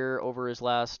Boyd here over his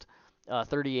last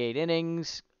 38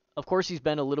 innings. Of course, he's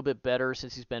been a little bit better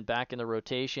since he's been back in the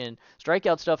rotation.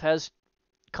 Strikeout stuff has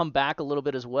come back a little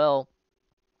bit as well.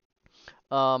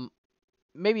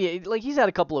 Maybe he's had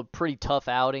a couple of pretty tough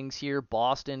outings here.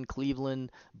 Boston,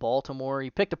 Cleveland, Baltimore. He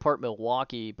picked apart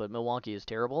Milwaukee, but Milwaukee is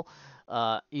terrible.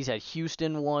 He's had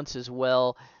Houston once as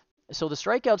well. So the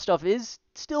strikeout stuff is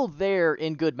still there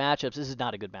in good matchups. This is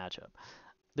not a good matchup.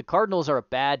 The Cardinals are a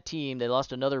bad team. They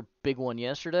lost another big one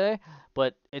yesterday,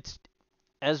 but it's,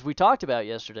 as we talked about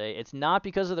yesterday, it's not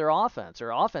because of their offense.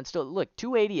 Their offense still,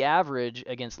 280 average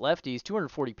against lefties,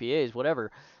 240 PAs,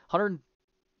 whatever.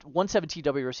 117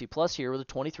 WRC plus here with a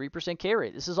 23% K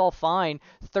rate. This is all fine.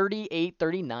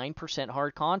 39%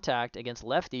 hard contact against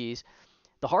lefties.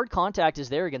 The hard contact is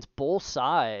there against both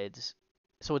sides.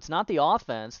 So it's not the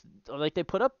offense. They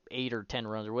put up 8 or 10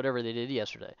 runs or whatever they did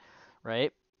yesterday,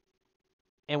 right?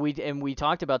 And we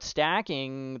talked about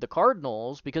stacking the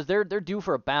Cardinals because they're due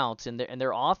for a bounce and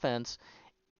their offense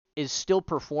is still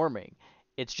performing.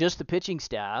 It's just the pitching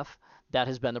staff that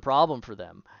has been the problem for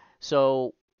them.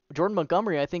 So Jordan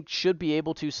Montgomery, I think, should be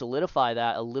able to solidify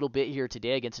that a little bit here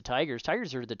today against the Tigers.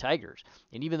 Tigers are the Tigers.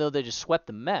 And even though they just swept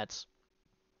the Mets,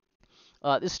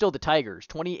 this is still the Tigers.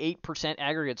 28%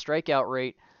 aggregate strikeout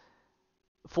rate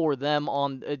for them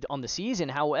on the season.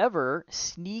 However,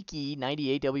 sneaky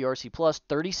 98 WRC plus,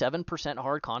 37%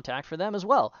 hard contact for them as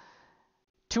well.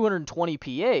 220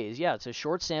 PAs. Yeah, it's a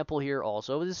short sample here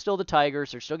also. This is still the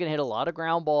Tigers. They're still going to hit a lot of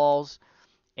ground balls,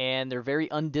 and they're very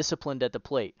undisciplined at the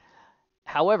plate.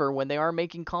 However, when they are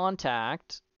making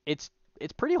contact, it's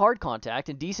pretty hard contact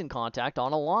and decent contact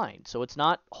on a line. So it's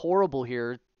not horrible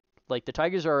here. Like, the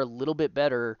Tigers are a little bit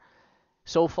better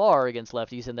so far against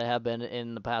lefties than they have been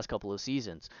in the past couple of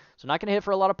seasons. So not going to hit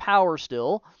for a lot of power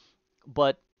still,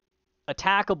 but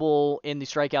attackable in the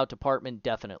strikeout department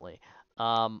definitely.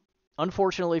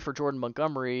 Unfortunately for Jordan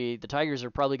Montgomery, the Tigers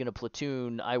are probably going to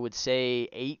platoon, I would say,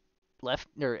 eight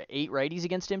righties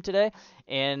against him today.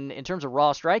 And in terms of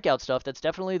raw strikeout stuff, that's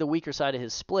definitely the weaker side of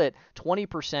his split.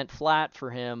 20% flat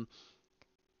for him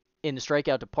in the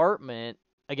strikeout department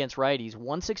against righties.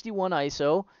 161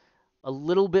 ISO, a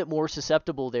little bit more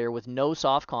susceptible there with no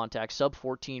soft contact, sub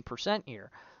 14%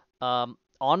 here. On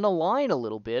the line a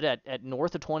little bit at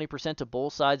north of 20% to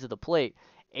both sides of the plate.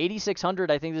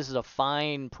 8,600, I think this is a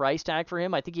fine price tag for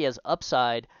him. I think he has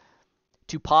upside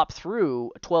to pop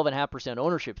through a 12.5%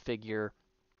 ownership figure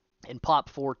and pop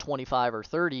for 25 or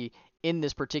 30 in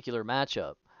this particular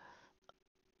matchup,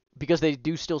 because they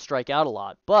do still strike out a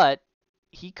lot. But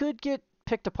he could get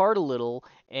picked apart a little,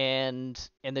 and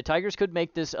the Tigers could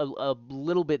make this a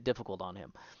little bit difficult on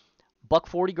him.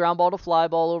 $140 ground ball to fly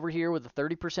ball over here with a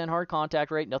 30% hard contact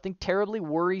rate. Nothing terribly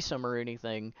worrisome or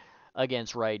anything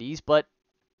against righties, but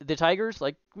the Tigers,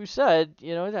 like we said,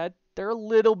 they're a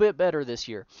little bit better this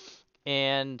year.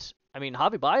 And I mean,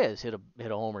 Javi Baez hit a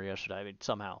homer yesterday. I mean,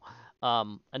 somehow.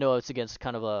 I know it's against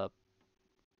kind of a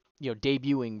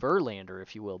debuting Verlander,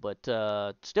 if you will, but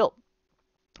still.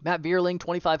 Matt Vierling,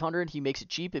 2,500. He makes it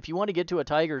cheap. If you want to get to a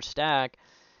Tigers stack,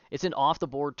 it's an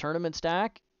off-the-board tournament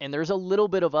stack, and there's a little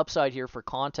bit of upside here for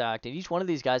contact. And each one of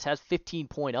these guys has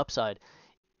 15-point upside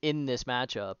in this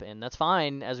matchup, and that's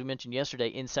fine, as we mentioned yesterday,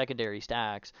 in secondary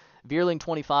stacks. Vierling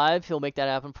 25, he'll make that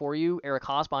happen for you. Eric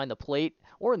Haas behind the plate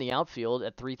or in the outfield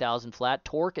at 3,000 flat.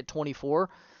 Torque at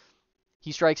 24.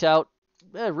 He strikes out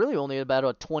really only about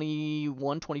a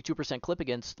 21-22% clip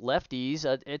against lefties.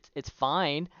 It's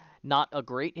fine. Not a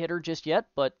great hitter just yet,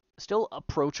 but still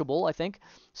approachable, I think.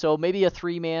 So maybe a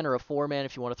 3-man or a 4-man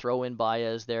if you want to throw in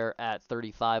Baez there at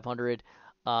 3,500.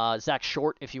 Zach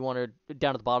Short, if you want to,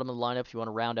 down at the bottom of the lineup, if you want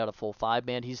to round out a full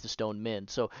 5-man, he's the stone min.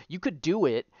 So you could do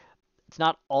it. It's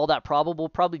not all that probable.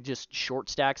 Probably just short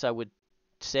stacks, I would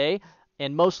say,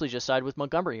 and mostly just side with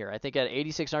Montgomery here. I think at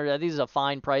 8,600, I think this is a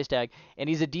fine price tag, and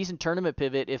he's a decent tournament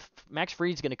pivot. If Max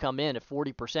Fried's going to come in at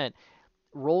 40%,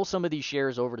 roll some of these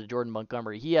shares over to Jordan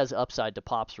Montgomery. He has upside to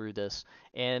pop through this,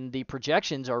 and the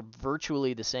projections are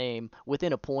virtually the same,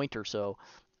 within a point or so.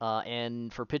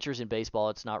 And for pitchers in baseball,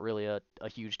 it's not really a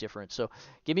huge difference. So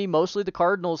give me mostly the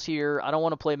Cardinals here. I don't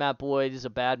want to play Matt Boyd. This is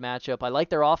a bad matchup. I like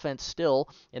their offense still,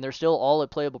 and they're still all at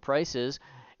playable prices.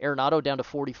 Arenado down to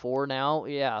 44 now.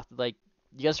 Yeah, like,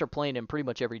 you guys are playing him pretty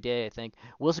much every day, I think.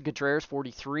 Wilson Contreras,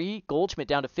 43. Goldschmidt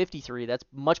down to 53. That's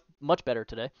much, much better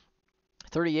today.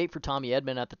 38 for Tommy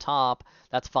Edman at the top.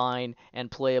 That's fine and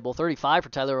playable. 35 for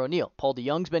Tyler O'Neill. Paul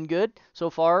DeYoung's been good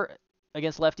so far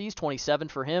against lefties. 27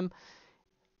 for him.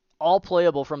 All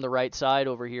playable from the right side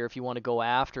over here if you want to go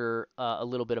after a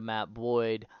little bit of Matt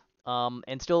Boyd,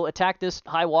 and still attack this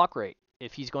high walk rate.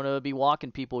 If he's going to be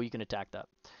walking people, you can attack that.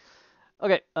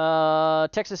 Okay,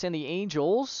 Texas and the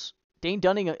Angels. Dane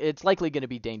Dunning, it's likely going to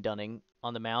be Dane Dunning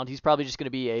on the mound. He's probably just going to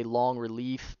be a long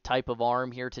relief type of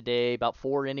arm here today, about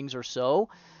 4 innings or so.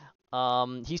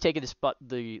 He's taking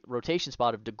the rotation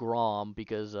spot of DeGrom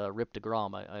because Rip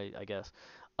DeGrom, I guess.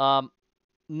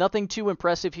 Nothing too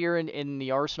impressive here in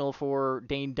the arsenal for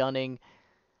Dane Dunning.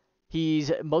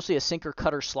 He's mostly a sinker,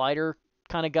 cutter, slider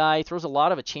kind of guy. He throws a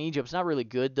lot of a changeup. It's not really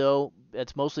good, though.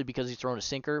 That's mostly because he's throwing a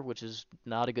sinker, which is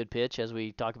not a good pitch, as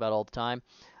we talk about all the time.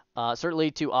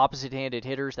 Certainly to opposite-handed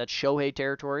hitters, that's Shohei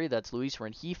territory. That's Luis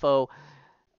Rengifo,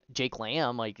 Jake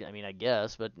Lamb, I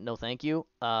guess, but no thank you.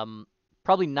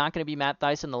 Probably not going to be Matt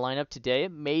Thaiss in the lineup today.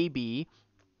 It may be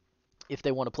if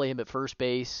they want to play him at first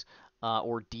base.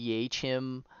 Or DH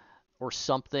him or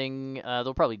something.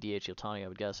 They'll probably DH Ohtani, I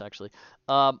would guess, actually.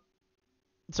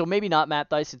 So maybe not Matt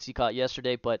Thaiss since he caught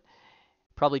yesterday, but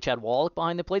probably Chad Wallach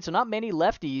behind the plate. So not many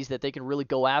lefties that they can really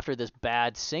go after this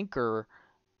bad sinker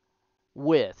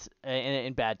with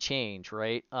and bad change,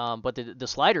 right? But the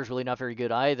slider's really not very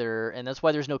good either, and that's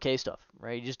why there's no K stuff,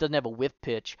 right? He just doesn't have a whiff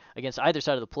pitch against either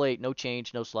side of the plate. No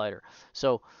change, no slider.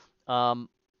 So um,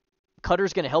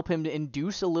 cutter's going to help him to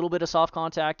induce a little bit of soft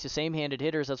contact to same-handed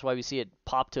hitters. That's why we see it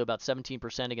pop to about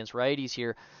 17% against righties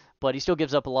here. But he still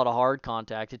gives up a lot of hard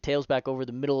contact. It tails back over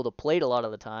the middle of the plate a lot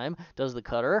of the time, does the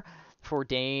cutter for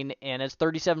Dane, and it's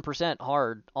 37%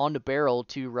 hard on the barrel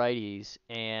to righties.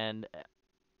 And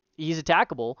he's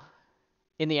attackable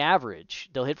in the average.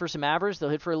 They'll hit for some average, they'll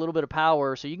hit for a little bit of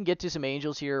power, so you can get to some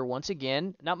Angels here once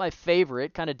again. Not my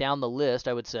favorite, kind of down the list,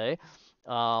 I would say,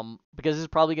 because this is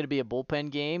probably going to be a bullpen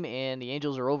game, and the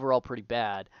Angels are overall pretty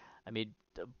bad. I mean,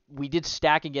 we did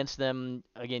stack against them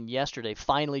again yesterday.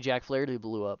 Finally, Jack Flaherty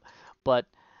blew up, but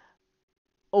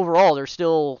overall, they're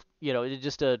still,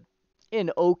 just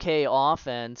an okay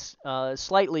offense,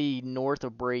 slightly north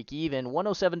of break even.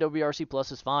 107 WRC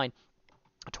plus is fine.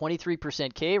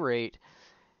 23% K rate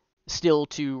still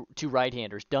to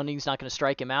right-handers. Dunning's not going to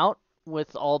strike him out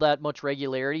with all that much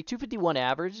regularity. 251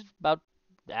 average, about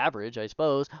average, I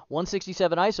suppose.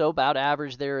 167 ISO, about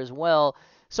average there as well.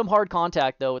 Some hard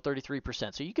contact, though, at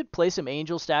 33%. So you could play some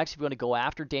Angel stacks if you want to go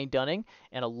after Dane Dunning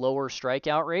and a lower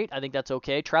strikeout rate. I think that's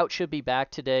okay. Trout should be back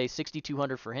today,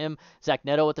 6,200 for him. Zach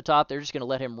Neto at the top, they're just going to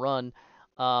let him run.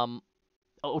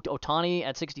 Ohtani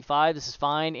at 65, this is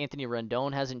fine. Anthony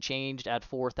Rendon hasn't changed at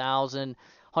 4,000.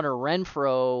 Hunter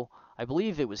Renfroe, I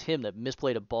believe it was him that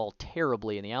misplayed a ball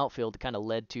terribly in the outfield that kind of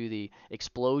led to the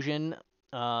explosion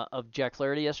of Jack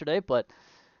Flaherty yesterday. But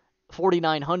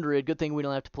 4,900, good thing we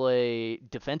don't have to play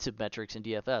defensive metrics in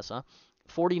DFS, huh?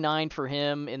 49 for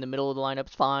him in the middle of the lineup.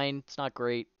 It's fine. It's not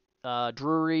great.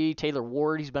 Drury, Taylor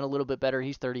Ward, he's been a little bit better.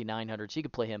 He's 3,900, so you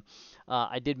can play him.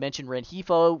 I did mention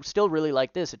Rengifo, still really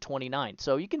like this at 29.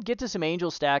 So you can get to some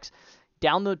Angel stacks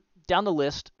down the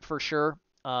list for sure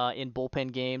in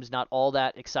bullpen games. Not all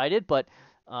that excited, but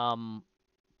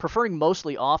preferring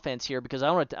mostly offense here because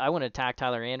I want to attack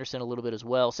Tyler Anderson a little bit as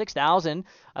well. 6,000,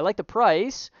 I like the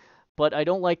price, but I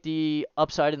don't like the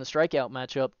upside in the strikeout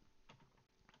matchup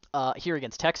here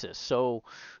against Texas. So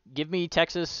give me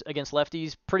Texas against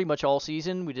lefties pretty much all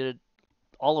season. We did it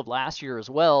all of last year as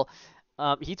well.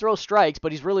 He throws strikes,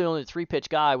 but he's really only a three-pitch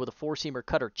guy with a four-seamer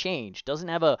cutter change. Doesn't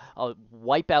have a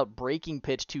wipeout breaking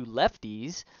pitch to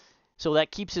lefties, so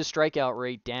that keeps his strikeout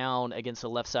rate down against the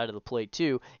left side of the plate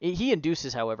too. He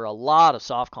induces, however, a lot of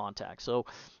soft contact. So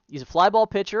he's a fly ball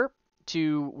pitcher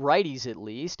to righties at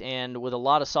least, and with a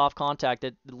lot of soft contact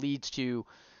that leads to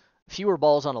fewer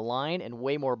balls on a line and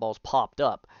way more balls popped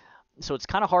up. So it's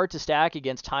kind of hard to stack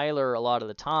against Tyler a lot of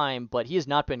the time, but he has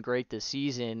not been great this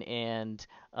season, and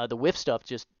the whiff stuff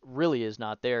just really is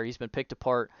not there. He's been picked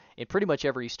apart in pretty much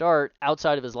every start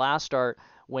outside of his last start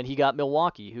when he got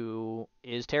Milwaukee, who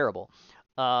is terrible.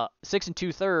 6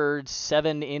 2/3,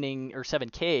 7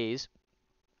 Ks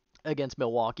against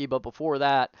Milwaukee, but before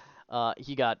that,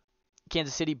 he got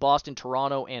Kansas City, Boston,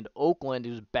 Toronto, and Oakland,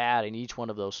 who's bad in each one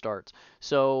of those starts.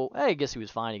 So I guess he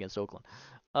was fine against Oakland.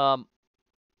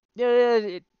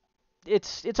 Yeah,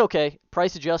 it's okay.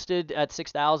 Price adjusted at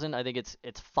 6,000. I think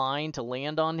it's fine to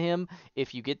land on him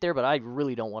if you get there, but I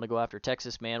really don't want to go after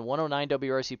Texas, man. 109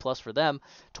 WRC plus for them,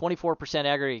 24%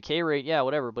 aggregate K rate. Yeah,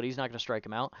 whatever, but he's not going to strike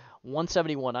him out.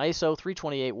 171 ISO,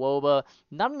 328 WOBA.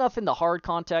 Not enough in the hard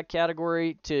contact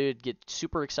category to get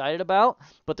super excited about,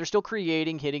 but they're still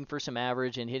creating, hitting for some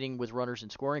average, and hitting with runners in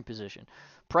scoring position.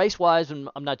 Price-wise, I'm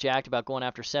not jacked about going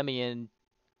after Semien.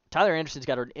 Tyler Anderson's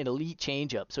got an elite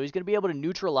changeup, so he's going to be able to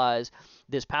neutralize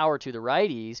this power to the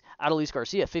righties. Adolis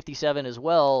Garcia, 57 as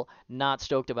well, not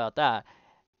stoked about that.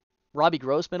 Robbie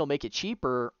Grossman will make it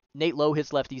cheaper. Nate Lowe hits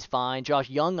lefties fine. Josh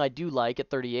Young I do like at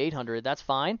 3,800. That's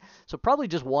fine. So probably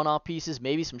just one-off pieces,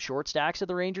 maybe some short stacks of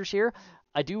the Rangers here.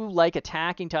 I do like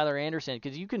attacking Tyler Anderson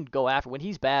because you can go after when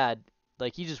he's bad.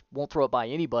 Like he just won't throw it by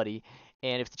anybody.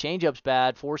 And if the changeup's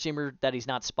bad, four-seamer that he's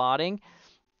not spotting,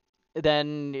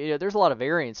 then there's a lot of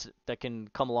variance that can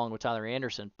come along with Tyler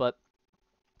Anderson. But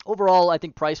overall, I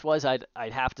think price-wise, I'd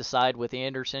have to side with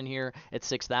Anderson here at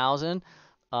 6,000,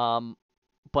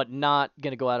 but not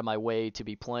going to go out of my way to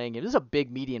be playing. It is a big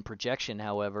median projection,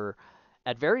 however,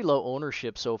 at very low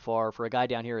ownership so far for a guy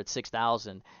down here at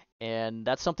 6,000, and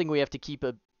that's something we have to keep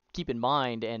in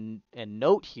mind and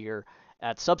note here.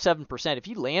 At sub 7%, if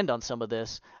you land on some of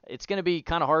this, it's going to be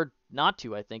kind of hard not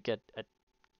to, I think, at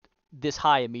this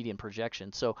high a median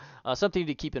projection. So something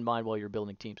to keep in mind while you're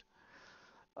building teams.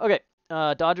 Okay,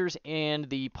 Dodgers and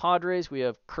the Padres. We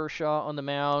have Kershaw on the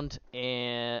mound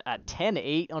and at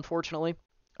 10-8, unfortunately.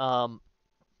 I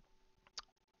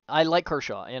like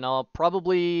Kershaw, and I'll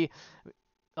probably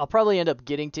end up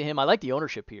getting to him. I like the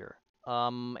ownership here.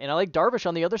 And I like Darvish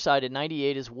on the other side at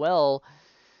 98 as well.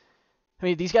 I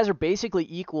mean, these guys are basically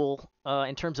equal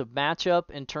in terms of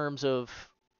matchup, in terms of,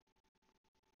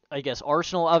 I guess,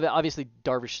 arsenal. Obviously,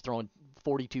 Darvish throwing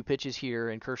 42 pitches here,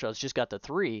 and Kershaw's just got the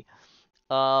three.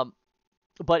 Um,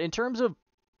 but in terms of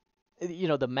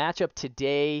the matchup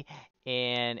today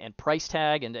and price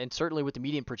tag and certainly with the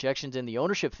median projections and the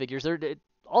ownership figures,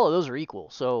 all of those are equal.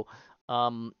 So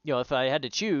if I had to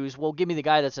choose, well, give me the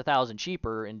guy that's 1,000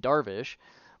 cheaper in Darvish.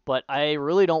 But I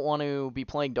really don't want to be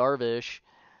playing Darvish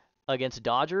against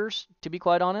Dodgers, to be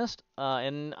quite honest.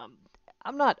 And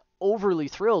I'm not overly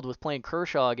thrilled with playing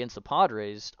Kershaw against the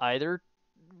Padres either.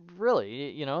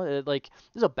 Really, like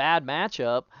this is a bad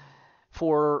matchup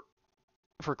for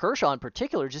Kershaw in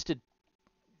particular,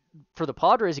 for the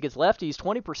Padres against lefties,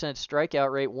 20% strikeout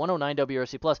rate, 109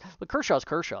 WRC plus. But Kershaw's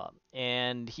Kershaw,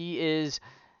 and he is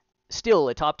still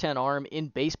a top 10 arm in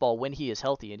baseball when he is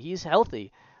healthy, and he's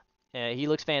healthy. He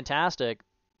looks fantastic.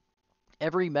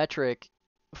 Every metric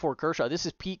for Kershaw, this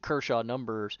is Pete Kershaw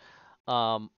numbers.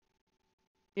 A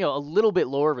little bit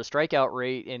lower of a strikeout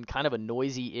rate in kind of a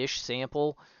noisy-ish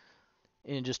sample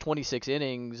in just 26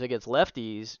 innings against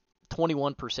lefties.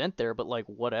 21% there, but like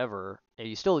whatever. And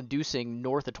he's still inducing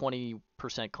north of 20%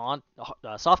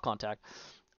 soft contact,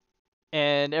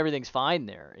 and everything's fine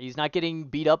there. He's not getting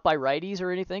beat up by righties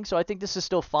or anything, so I think this is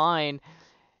still fine.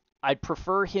 I'd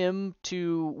prefer him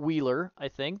to Wheeler, I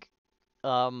think,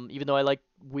 even though I like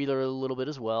Wheeler a little bit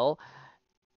as well.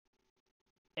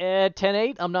 At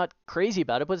 10-8, I'm not crazy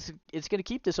about it, but it's going to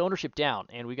keep this ownership down,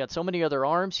 and we got so many other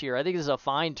arms here. I think this is a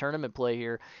fine tournament play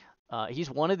here.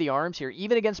 He's one of the arms here,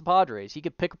 even against the Padres. He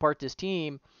could pick apart this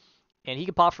team, and he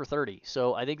could pop for 30.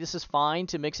 So I think this is fine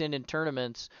to mix in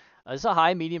tournaments. This is a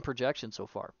high median projection so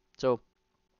far. So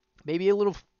maybe a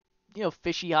little,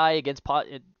 fishy high against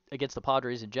the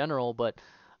Padres in general, but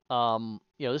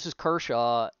this is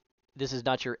Kershaw. This is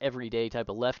not your everyday type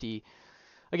of lefty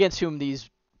against whom these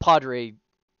Padre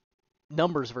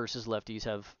numbers versus lefties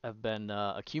have been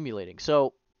accumulating.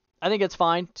 So I think it's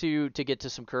fine to get to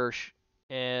some Kersh.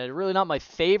 And really not my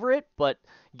favorite, but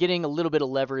getting a little bit of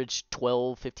leverage,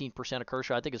 12, 15% of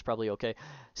Kershaw, I think is probably okay.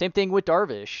 Same thing with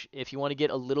Darvish. If you want to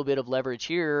get a little bit of leverage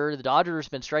here, the Dodgers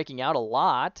have been striking out a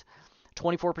lot.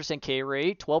 24% K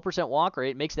rate, 12% walk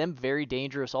rate, makes them very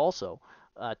dangerous also.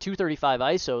 235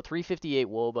 ISO, 358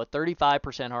 WOBA,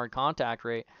 35% hard contact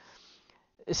rate.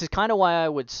 This is kind of why I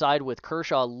would side with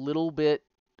Kershaw a little bit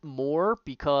more,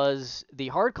 because the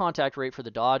hard contact rate for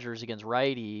the Dodgers against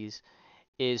righties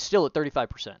is still at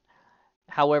 35%.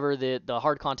 However, the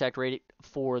hard contact rate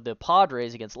for the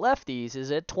Padres against lefties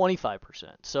is at 25%.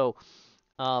 So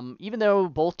even though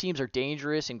both teams are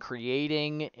dangerous in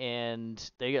creating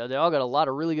and they all got a lot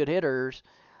of really good hitters,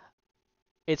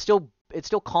 it's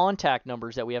still contact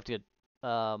numbers that we have to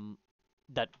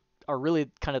that are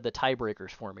really kind of the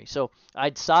tiebreakers for me. So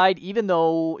I'd side, even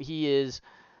though he is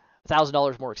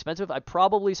 $1,000 more expensive, I'd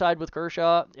probably side with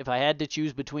Kershaw if I had to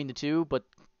choose between the two, but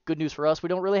good news for us, we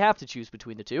don't really have to choose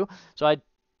between the two. So I'd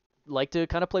like to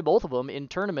kind of play both of them in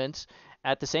tournaments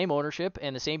at the same ownership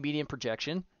and the same median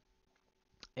projection.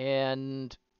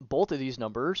 And both of these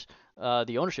numbers,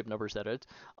 the ownership numbers that is,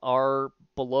 are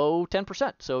below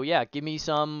 10%. So yeah, give me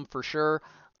some for sure.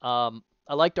 I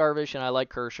like Darvish and I like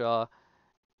Kershaw.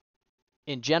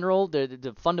 In general,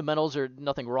 the fundamentals are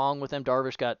nothing wrong with them.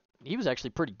 He was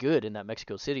actually pretty good in that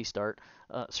Mexico City start.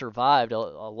 Survived a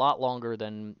lot longer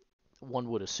than one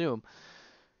would assume.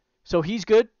 So he's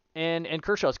good, and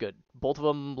Kershaw's good. Both of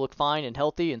them look fine and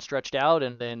healthy and stretched out,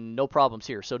 and no problems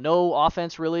here. So no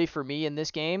offense really for me in this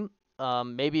game.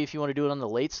 Maybe if you want to do it on the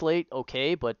late slate,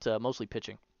 okay, but mostly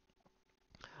pitching.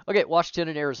 Okay, Washington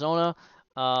and Arizona.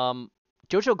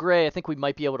 JoJo Gray, I think we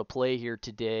might be able to play here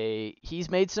today. He's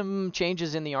made some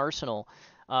changes in the arsenal.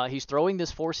 He's throwing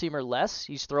this four-seamer less.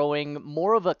 He's throwing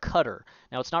more of a cutter.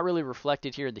 Now, it's not really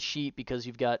reflected here in the sheet because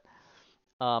you've got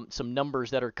some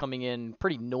numbers that are coming in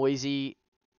pretty noisy,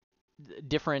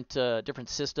 different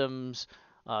systems,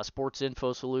 Sports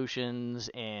Info Solutions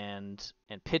and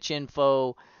Pitch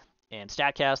Info and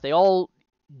Statcast. They all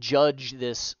judge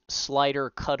this slider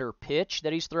cutter pitch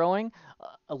that he's throwing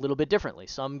a little bit differently.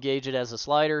 Some gauge it as a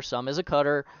slider, some as a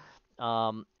cutter,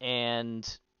 so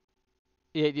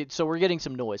we're getting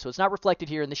some noise. So it's not reflected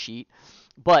here in the sheet,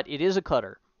 but it is a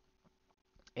cutter,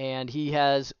 and he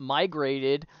has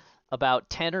migrated about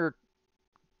 10 or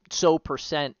so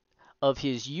percent of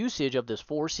his usage of this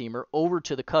four-seamer over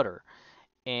to the cutter.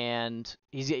 And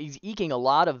he's eking a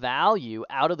lot of value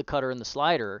out of the cutter and the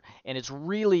slider, and it's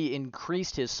really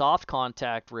increased his soft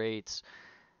contact rates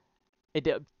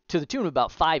to the tune of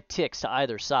about 5 ticks to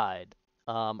either side.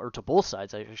 or to both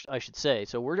sides, I should say.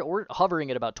 So we're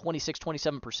hovering at about 26,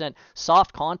 27%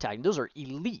 soft contact. And those are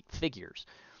elite figures.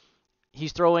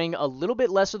 He's throwing a little bit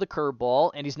less of the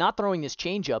curveball, and he's not throwing this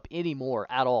changeup anymore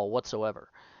at all whatsoever.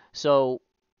 So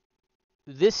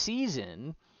this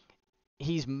season,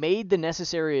 he's made the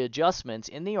necessary adjustments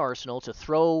in the arsenal to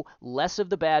throw less of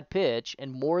the bad pitch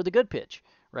and more of the good pitch,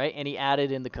 right? And he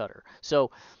added in the cutter.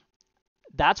 So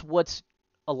that's what's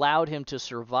allowed him to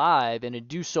survive and to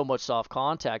do so much soft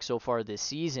contact so far this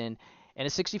season. And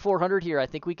at 6,400 here, I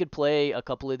think we could play a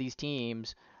couple of these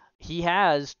teams. He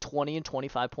has 20 and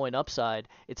 25 point upside.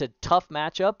 It's a tough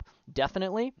matchup,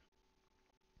 definitely,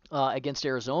 against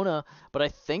Arizona, but I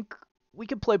think we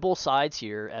could play both sides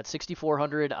here at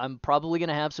 6,400. I'm probably going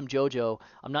to have some JoJo.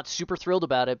 I'm not super thrilled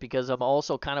about it because I'm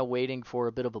also kind of waiting for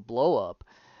a bit of a blow up.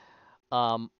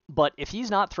 But if he's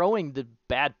not throwing the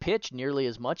bad pitch nearly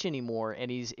as much anymore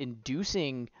and he's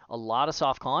inducing a lot of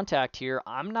soft contact here,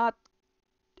 I'm not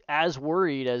as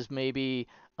worried as maybe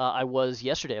I was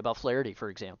yesterday about Flaherty, for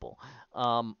example.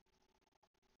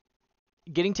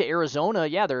 Getting to Arizona,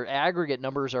 yeah, their aggregate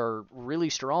numbers are really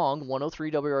strong,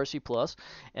 103 WRC plus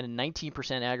and a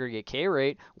 19% aggregate K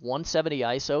rate, 170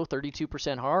 ISO,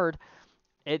 32% hard.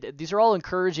 These are all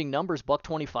encouraging numbers. Buck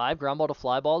 25, ground ball to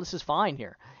fly ball. This is fine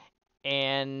here.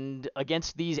 And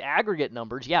against these aggregate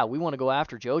numbers, yeah, we want to go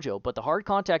after JoJo, but the hard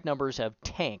contact numbers have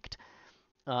tanked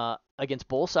against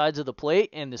both sides of the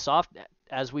plate, and the soft,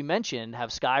 as we mentioned,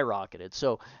 have skyrocketed.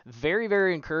 So very,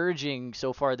 very encouraging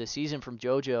so far this season from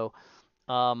JoJo.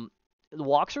 The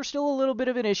walks are still a little bit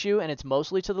of an issue, and it's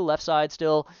mostly to the left side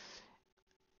still.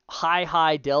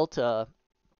 High delta,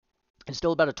 and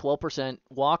still about a 12%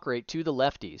 walk rate to the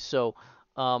lefties. So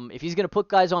if he's going to put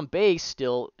guys on base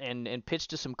still and pitch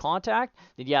to some contact,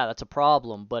 then yeah, that's a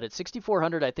problem. But at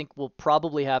 6,400, I think we'll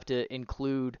probably have to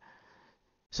include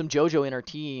some JoJo in our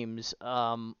teams.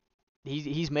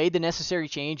 He's made the necessary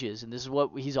changes, and this is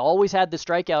what he's always had, the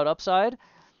strikeout upside.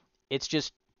 It's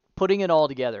just putting it all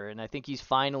together, and I think he's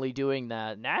finally doing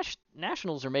that.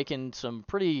 Nationals are making some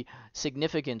pretty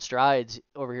significant strides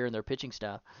over here in their pitching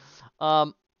staff.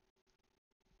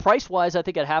 Price-wise, I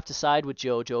think I'd have to side with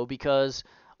JoJo because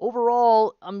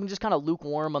overall, I'm just kind of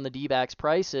lukewarm on the D-backs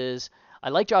prices. I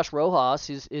like Josh Rojas.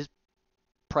 His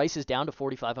price is down to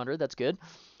 4,500. That's good.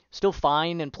 Still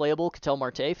fine and playable. Ketel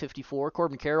Marte, 54.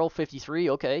 Corbin Carroll,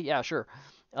 53. Okay, yeah, sure.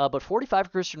 But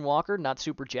 45 Christian Walker, not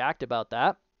super jacked about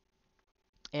that.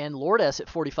 And Lourdes at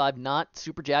 45, not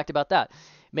super jacked about that.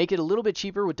 Make it a little bit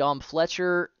cheaper with Dom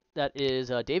Fletcher. That is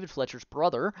David Fletcher's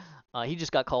brother. He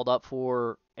just got called up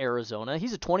for Arizona.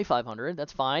 He's at 2,500.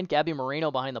 That's fine. Gabby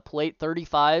Moreno behind the plate,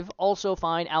 35. Also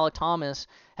fine. Alec Thomas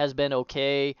has been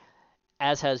okay,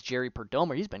 as has Jerry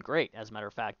Perdomo. He's been great, as a matter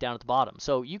of fact, down at the bottom.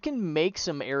 So you can make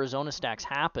some Arizona stacks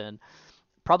happen.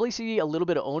 Probably see a little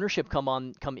bit of ownership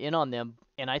come in on them,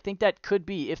 and I think that could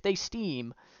be, if they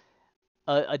steam,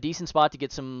 a decent spot to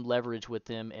get some leverage with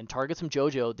him and target some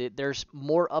JoJo. There's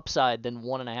more upside than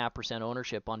 1.5%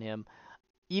 ownership on him,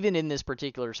 even in this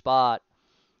particular spot.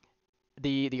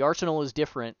 The arsenal is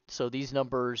different, so these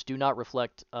numbers do not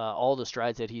reflect all the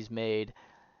strides that he's made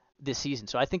this season.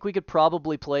 So I think we could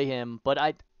probably play him, but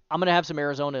I'm going to have some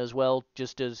Arizona as well,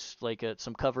 just as like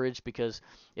some coverage, because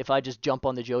if I just jump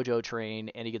on the JoJo train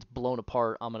and he gets blown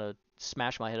apart, I'm going to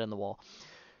smash my head on the wall.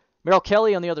 Merrill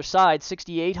Kelly on the other side,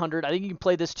 6,800. I think you can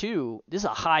play this too. This is a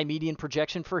high median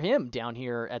projection for him down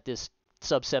here at this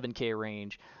sub 7K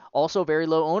range. Also very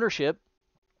low ownership.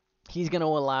 He's going to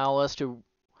allow us to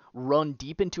run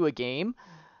deep into a game.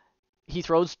 He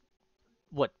throws,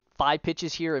 5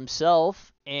 pitches here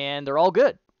himself, and they're all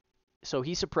good. So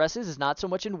he suppresses. It's not so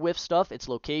much in whiff stuff. It's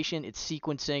location, it's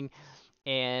sequencing,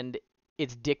 and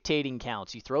it's dictating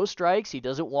counts. He throws strikes, he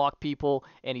doesn't walk people,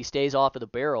 and he stays off of the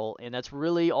barrel, and that's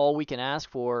really all we can ask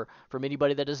for from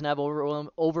anybody that doesn't have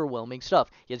overwhelming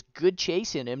stuff. He has good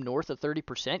chase in him, north of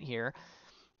 30% here,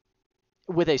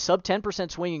 with a sub 10%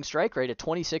 swinging strike rate at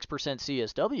 26%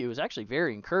 CSW is actually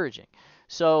very encouraging.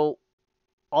 So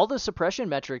all the suppression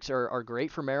metrics are great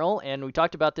for Merrill, and we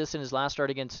talked about this in his last start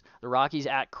against the Rockies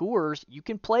at Coors. You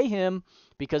can play him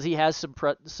because he has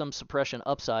some suppression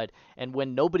upside, and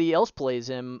when nobody else plays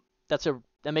him, that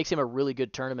makes him a really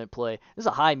good tournament play. This is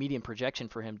a high median projection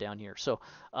for him down here. So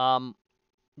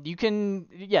do you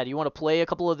want to play a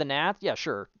couple of the Nats? Yeah,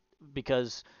 sure,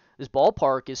 because this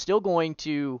ballpark is still going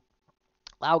to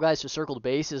allow guys to circle the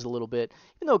bases a little bit,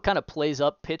 even though it kind of plays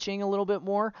up pitching a little bit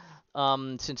more.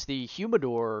 Since the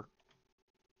Humidor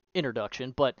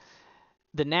introduction, but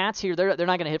the Nats here, they're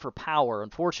not going to hit for power,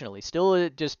 unfortunately. Still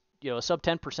just, a sub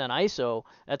 10% ISO,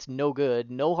 that's no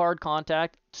good. No hard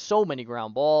contact, so many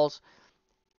ground balls.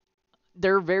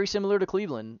 they're very similar to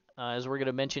Cleveland, as we're going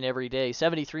to mention every day.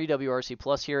 73 WRC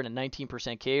plus here and a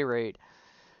 19% K rate.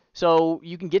 So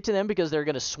you can get to them because they're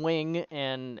going to swing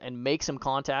and make some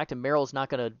contact, and Merrill's not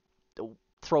going to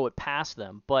throw it past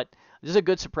them. But this is a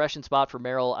good suppression spot for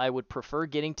Merrill. I would prefer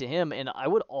getting to him, and I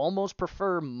would almost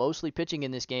prefer mostly pitching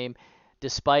in this game,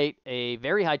 despite a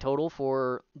very high total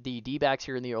for the D-backs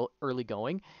here in the early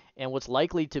going, and what's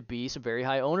likely to be some very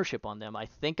high ownership on them. I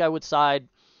think I would side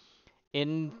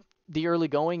in the early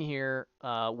going here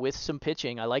with some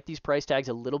pitching. I like these price tags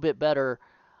a little bit better.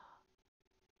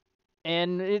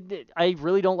 And I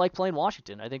really don't like playing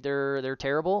Washington. I think they're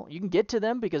terrible. You can get to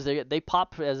them because they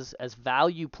pop as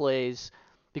value plays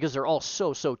because they're all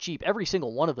so cheap. Every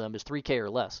single one of them is 3K or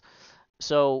less.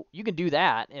 So you can do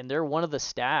that, and they're one of the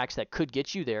stacks that could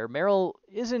get you there. Merrill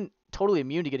isn't totally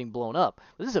immune to getting blown up.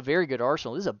 This is a very good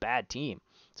arsenal. This is a bad team.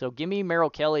 So give me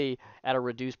Merrill Kelly at a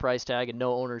reduced price tag and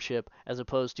no ownership as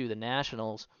opposed to the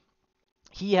Nationals.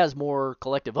 He has more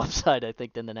collective upside, I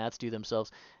think, than the Nats do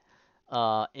themselves.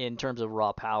 In terms of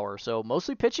raw power. So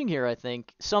mostly pitching here, I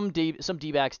think. Some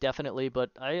D-backs definitely,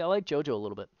 but I like JoJo a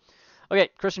little bit. Okay,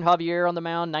 Christian Javier on the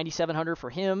mound, 9,700 for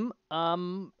him.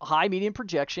 High, medium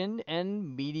projection,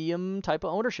 and medium type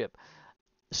of ownership.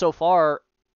 So far,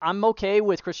 I'm okay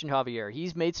with Christian Javier.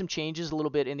 He's made some changes a little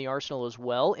bit in the arsenal as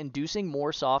well, inducing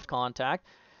more soft contact,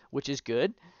 which is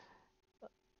good.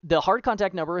 The hard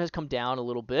contact number has come down a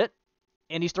little bit.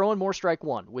 And he's throwing more strike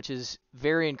one, which is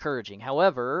very encouraging.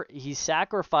 However, he's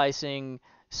sacrificing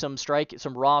some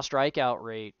raw strikeout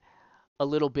rate a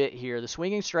little bit here. The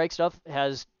swinging strike stuff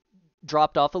has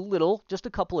dropped off a little, just a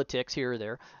couple of ticks here or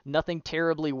there. Nothing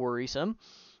terribly worrisome,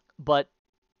 but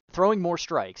throwing more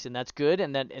strikes, and that's good.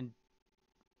 And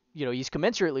he's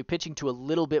commensurately pitching to a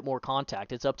little bit more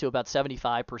contact. It's up to about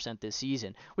 75% this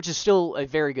season, which is still a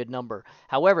very good number.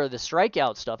 However, the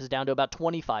strikeout stuff is down to about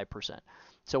 25%.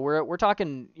 So we're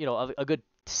talking, a good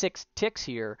 6 ticks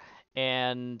here,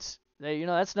 and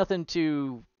that's nothing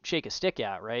to shake a stick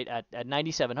at, right? At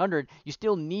 9,700, you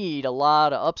still need a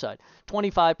lot of upside.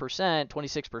 25%,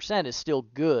 26% is still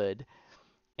good,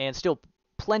 and still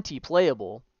plenty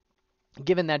playable,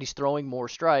 given that he's throwing more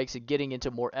strikes and getting into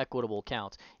more equitable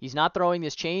counts. He's not throwing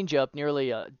this changeup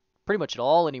nearly pretty much at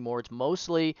all anymore. It's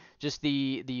mostly just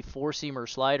the four-seamer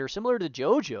slider, similar to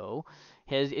JoJo,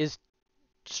 is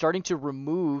starting to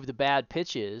remove the bad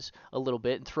pitches a little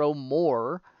bit and throw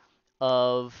more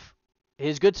of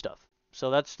his good stuff. So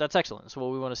that's excellent. That's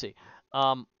what we want to see.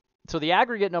 So the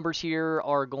aggregate numbers here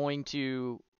are going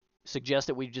to suggest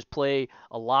that we just play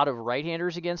a lot of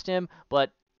right-handers against him,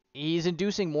 but he's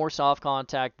inducing more soft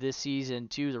contact this season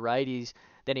to the righties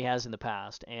than he has in the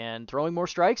past. And throwing more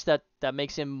strikes, that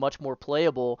makes him much more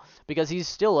playable because he's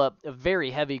still a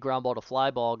very heavy ground ball to fly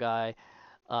ball guy.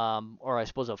 Or I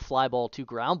suppose a fly ball to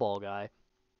ground ball guy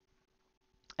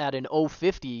at an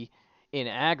 0.50 in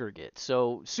aggregate.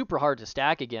 So super hard to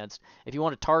stack against. If you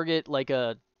want to target like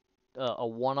a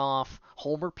one-off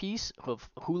homer piece of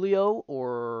Julio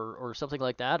or something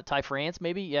like that, a Ty France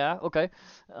maybe, yeah, okay.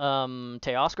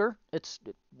 Teoscar, it's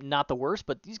not the worst,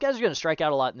 but these guys are going to strike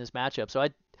out a lot in this matchup. So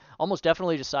I almost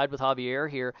definitely just side with Javier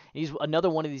here. He's another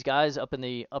one of these guys up in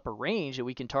the upper range that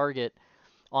we can target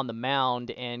on the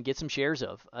mound and get some shares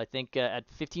of. I think at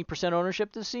 15%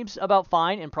 ownership, this seems about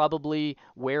fine and probably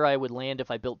where I would land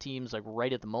if I built teams like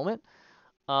right at the moment.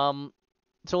 So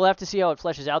we'll have to see how it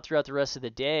fleshes out throughout the rest of the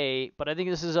day, but I think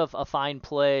this is a fine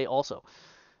play also.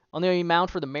 On the mound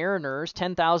for the Mariners,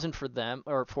 10,000 for them,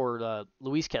 or for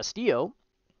Luis Castillo,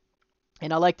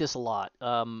 and I like this a lot.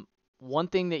 One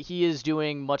thing that he is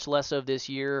doing much less of this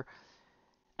year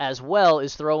as well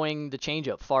is throwing the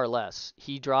changeup far less.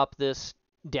 He dropped this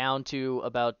down to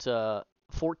about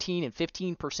 14 and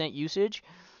 15% usage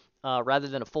rather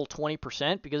than a full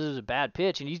 20% because it was a bad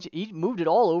pitch, and he moved it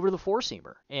all over the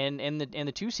four-seamer and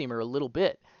the two-seamer a little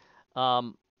bit.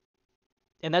 And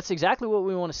that's exactly what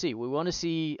we want to see. We want to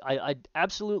see, I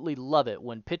absolutely love it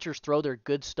when pitchers throw their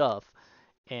good stuff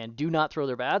and do not throw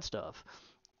their bad stuff.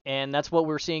 And that's what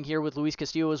we're seeing here with Luis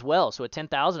Castillo as well. So at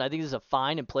 10,000, I think this is a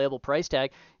fine and playable price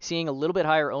tag. Seeing a little bit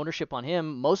higher ownership on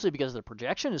him, mostly because the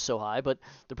projection is so high. But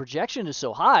the projection is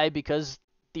so high because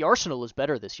the arsenal is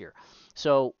better this year.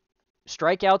 So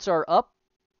strikeouts are up.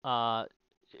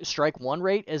 Strike one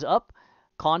rate is up.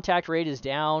 Contact rate is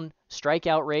down.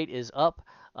 Strikeout rate is up.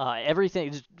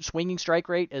 Everything, swinging strike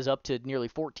rate is up to nearly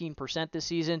 14% this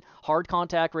season. Hard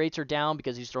contact rates are down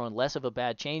because he's throwing less of a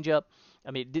bad changeup. I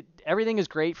mean, everything is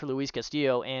great for Luis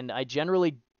Castillo, and I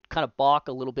generally kind of balk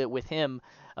a little bit with him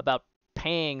about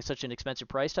paying such an expensive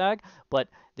price tag, but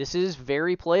this is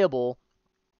very playable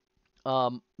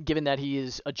given that he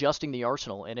is adjusting the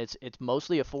arsenal, and it's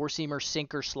mostly a four-seamer,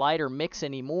 sinker, slider mix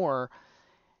anymore,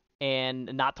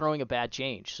 and not throwing a bad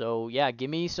change. So yeah, give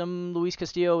me some Luis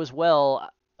Castillo as well.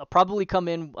 I'll probably come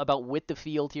in about with the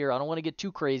field here. I don't want to get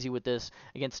too crazy with this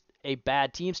against a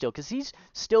bad team still, because he's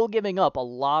still giving up a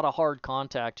lot of hard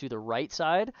contact to the right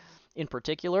side in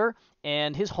particular,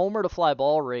 and his homer to fly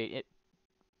ball rate,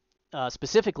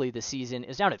 specifically this season,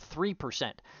 is down at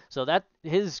 3%. So that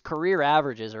his career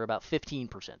averages are about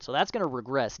 15%. So that's going to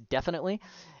regress definitely.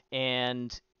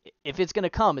 And if it's going to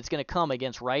come, it's going to come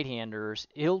against right-handers.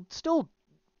 He'll still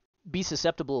be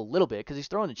susceptible a little bit because he's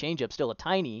throwing the changeup still a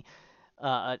tiny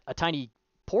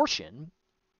portion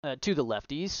to the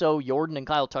lefties. So Jordan and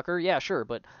Kyle Tucker, yeah, sure,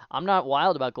 but I'm not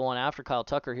wild about going after Kyle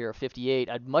Tucker here at 58.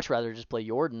 I'd much rather just play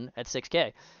Jordan at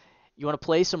 6K. You want to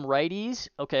play some righties?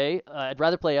 Okay, I'd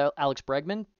rather play Alex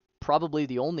Bregman, probably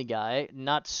the only guy.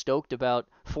 Not stoked about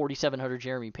 4,700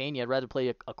 Jeremy Pena. I'd rather play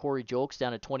a Corey Julks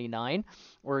down at 29,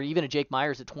 or even a Jake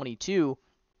Myers at 22,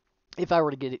 if I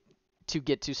were to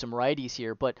get to some righties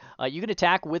here. But you can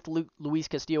attack with Luis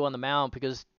Castillo on the mound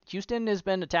because Houston has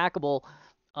been attackable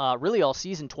really all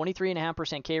season.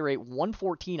 23.5% K rate,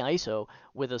 114 ISO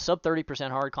with a sub 30%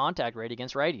 hard contact rate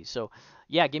against righties. So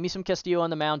yeah, give me some Castillo on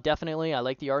the mound definitely. I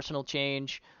like the Arsenal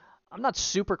change. I'm not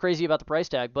super crazy about the price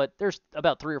tag, but there's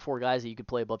about 3 or 4 guys that you could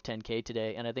play above 10K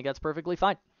today, and I think that's perfectly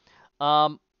fine.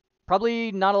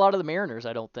 Probably not a lot of the Mariners,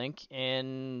 I don't think,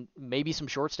 and maybe some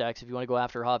short stacks if you want to go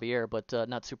after Javier, but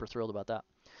not super thrilled about that.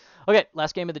 Okay,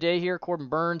 last game of the day here, Corbin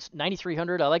Burnes,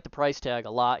 9,300. I like the price tag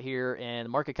a lot here, and the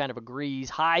market kind of agrees.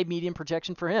 High medium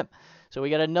projection for him. So we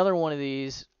got another one of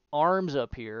these arms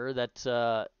up here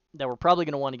that we're probably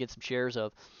going to want to get some shares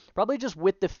of. Probably just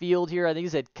with the field here. I think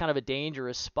he's at kind of a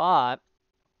dangerous spot.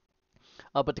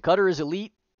 But the cutter is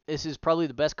elite. This is probably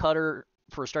the best cutter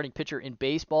for a starting pitcher in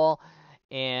baseball.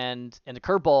 And the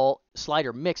curveball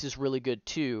slider mix is really good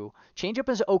too. Changeup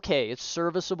is okay. It's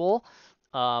serviceable.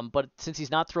 But since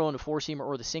he's not throwing the four-seamer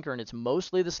or the sinker and it's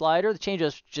mostly the slider, the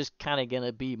changeup's just kind of going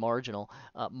to be marginal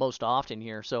most often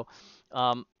here. So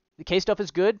the K stuff is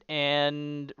good,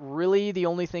 and really the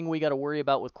only thing we got to worry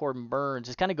about with Corbin Burnes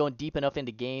is kind of going deep enough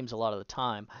into games a lot of the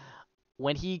time.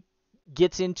 When he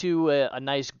gets into a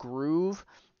nice groove,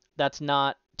 that's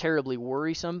not terribly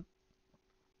worrisome.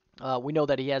 We know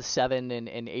that he has 7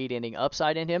 and 8 inning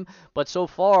upside in him, but so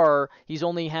far he's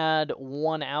only had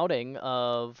one outing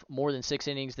of more than 6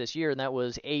 innings this year, and that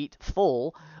was 8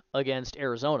 full against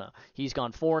Arizona. He's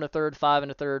gone 4 1/3, 5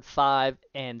 1/3, 5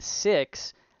 and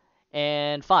 6,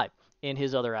 and 5 in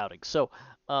his other outings. So,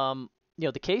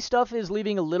 the K stuff is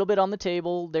leaving a little bit on the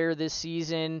table there this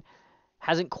season.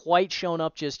 Hasn't quite shown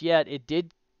up just yet. It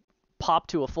did pop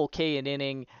to a full K an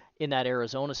inning in that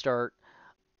Arizona start,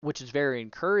 which is very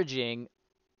encouraging,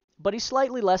 but he's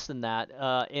slightly less than that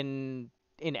in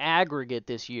aggregate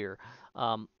this year.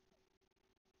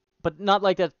 But not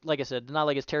like that, like I said, not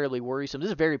like it's terribly worrisome. This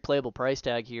is a very playable price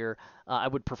tag here. I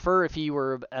would prefer if he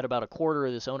were at about a quarter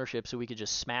of this ownership so we could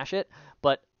just smash it.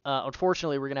 But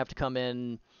unfortunately, we're going to have to come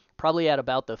in probably at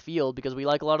about the field because we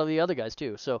like a lot of the other guys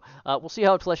too. So we'll see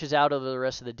how it fleshes out over the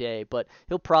rest of the day. But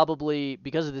he'll probably,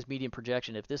 because of this medium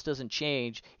projection, if this doesn't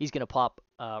change, he's going to pop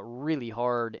really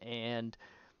hard. And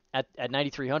at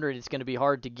 9,300, it's going to be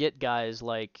hard to get guys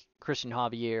like Christian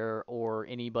Javier or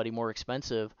anybody more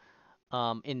expensive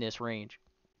in this range,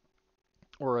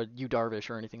 or a Yu Darvish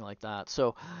or anything like that.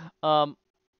 So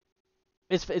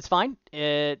it's fine.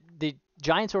 The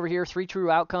Giants over here, 3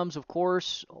 true outcomes, of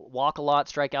course. Walk a lot,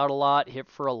 strike out a lot, hit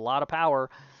for a lot of power.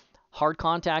 Hard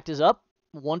contact is up,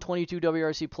 122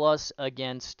 WRC plus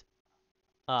against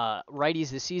righties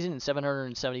this season and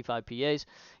 775 PAs,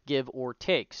 give or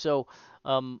take. So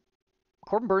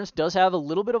Corbin Burnes does have a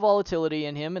little bit of volatility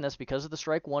in him, and that's because of the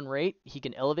strike one rate. He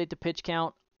can elevate the pitch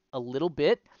count a little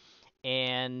bit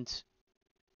and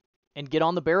get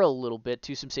on the barrel a little bit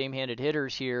to some same-handed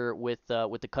hitters here with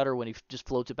the cutter when he just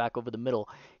floats it back over the middle.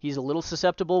 He's a little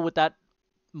susceptible with that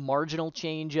marginal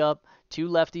changeup to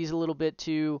lefties a little bit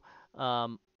too.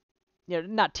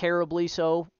 Not terribly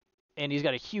so, and he's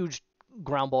got a huge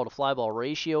ground ball to fly ball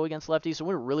ratio against lefties, so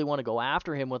we don't really want to go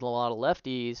after him with a lot of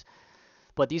lefties.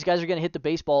 But these guys are going to hit the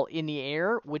baseball in the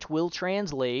air, which will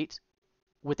translate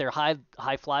with their high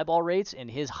fly ball rates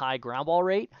and his high ground ball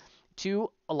rate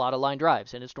to a lot of line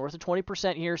drives. And it's north of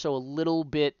 20% here, so a little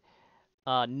bit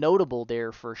notable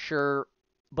there for sure.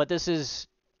 But this is,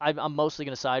 I'm mostly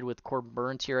going to side with Corbin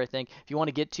Burnes here, I think. If you want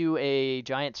to get to a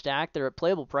giant stack, they're at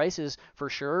playable prices for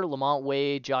sure. Lamont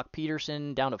Wade, Jock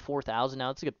Peterson down at 4,000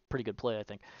 now. It's a pretty good play, I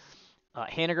think.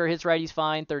 Haniger hits righties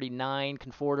fine, 39.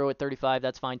 Conforto at 35,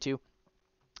 that's fine too.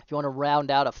 If you want to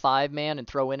round out a 5-man and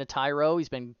throw in a Tyro, he's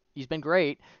been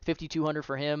great. 5,200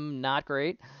 for him, not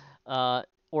great. Or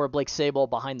a Blake Sabol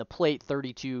behind the plate,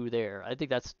 32 there. I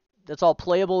think that's all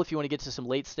playable if you want to get to some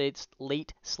late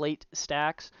slate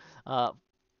stacks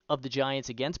of the Giants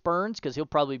against Burns, because he'll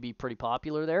probably be pretty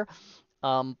popular there.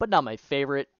 But not my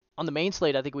favorite. On the main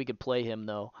slate, I think we could play him,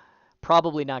 though.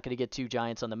 Probably not going to get 2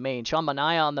 Giants on the main. Sean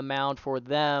Manaea on the mound for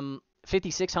them,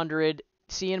 5,600,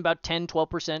 seeing about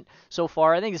 10-12% so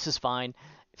far. I think this is fine.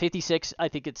 56, I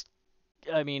think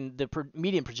the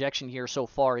median projection here so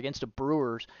far against the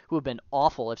Brewers, who have been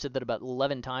awful. I've said that about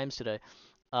 11 times today.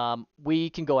 We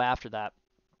can go after that.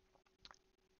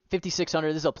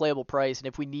 5,600, this is a playable price, and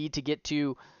if we need to get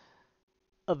to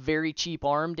a very cheap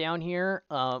arm down here,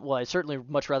 well, I'd certainly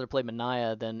much rather play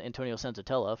Manaea than Antonio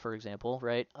Senzatella, for example,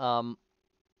 right?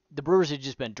 The Brewers have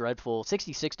just been dreadful.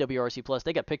 66 WRC plus.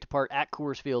 They got picked apart at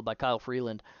Coors Field by Kyle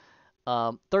Freeland.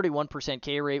 31%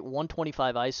 K rate,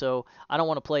 125 ISO. I don't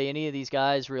want to play any of these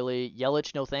guys, really.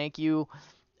 Yelich, no thank you.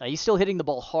 He's still hitting the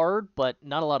ball hard, but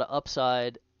not a lot of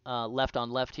upside left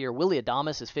on left here. Willy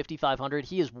Adames is 5,500.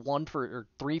 He is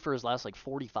 3 for his last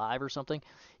 45 or something.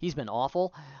 He's been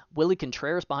awful. Willie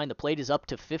Contreras behind the plate is up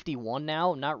to 51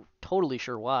 now. I'm not totally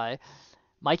sure why.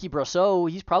 Mikey Brosseau,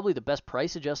 he's probably the best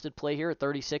price-adjusted play here at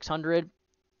 3,600.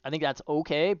 I think that's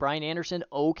okay. Brian Anderson,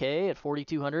 okay at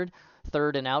 4,200.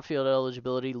 Third in outfield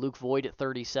eligibility. Luke Voigt at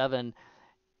 37.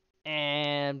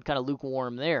 And kind of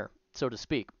lukewarm there, so to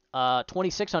speak.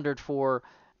 2,600 for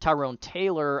Tyrone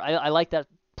Taylor. I like that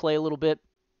play a little bit.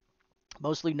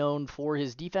 Mostly known for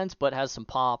his defense, but has some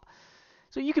pop.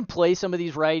 So you can play some of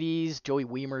these righties. Joey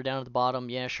Weimer down at the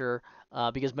bottom, yeah, sure.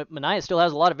 Because Manaea still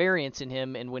has a lot of variance in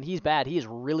him, and when he's bad, he is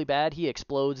really bad. He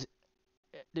explodes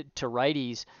to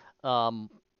righties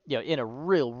in a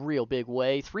real big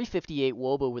way. 358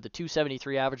 WOBA with a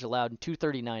 273 average allowed and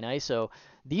 239 ISO.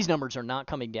 These numbers are not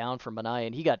coming down for Manaea,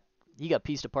 and he got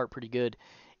pieced apart pretty good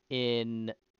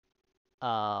in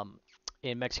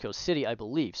Mexico City, I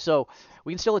believe. So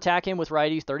we can still attack him with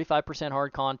righties, 35%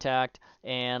 hard contact,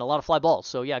 and a lot of fly balls.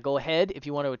 So yeah, go ahead if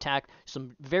you want to attack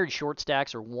some very short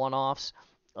stacks or one-offs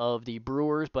of the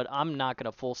Brewers, but I'm not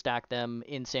going to full stack them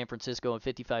in San Francisco in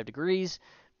 55 degrees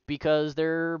because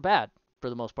they're bad for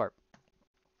the most part.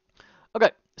 Okay,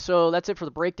 so that's it for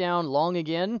the breakdown. Long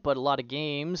again, but a lot of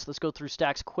games. Let's go through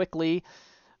stacks quickly.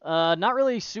 Not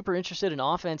really super interested in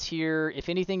offense here. If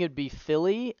anything, it'd be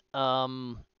Philly.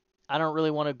 I don't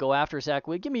really want to go after Zach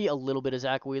Wheeler. Give me a little bit of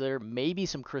Zach Wheeler, maybe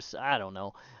some Chris. I don't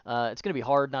know. It's going to be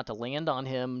hard not to land on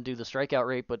him due to the strikeout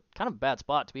rate, but kind of a bad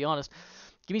spot, to be honest.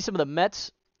 Give me some of the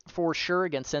Mets for sure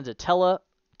against Senzatella.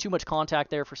 Too much contact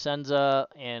there for Senza,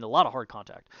 and a lot of hard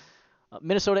contact.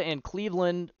 Minnesota and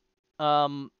Cleveland.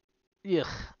 I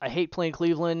hate playing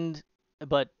Cleveland,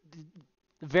 but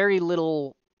very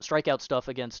little strikeout stuff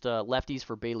against lefties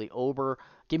for Bailey Ober.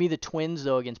 Give me the Twins,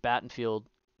 though, against Battenfield.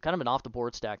 Kind of an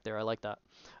off-the-board stack there. I like that.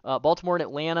 Baltimore and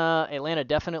Atlanta. Atlanta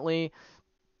definitely.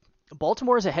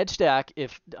 Baltimore is a hedge stack.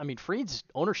 Fried's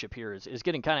ownership here is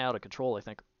getting kind of out of control, I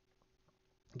think,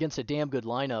 against a damn good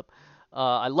lineup.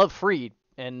 I love Fried,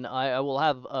 and I will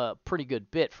have a pretty good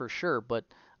bit for sure, but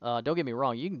don't get me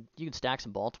wrong. You can stack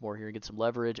some Baltimore here and get some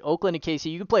leverage. Oakland and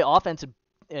KC, you can play offense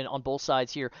and on both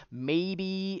sides here.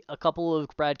 Maybe a couple of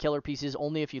Brad Keller pieces,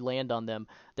 only if you land on them.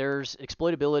 There's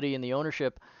exploitability in the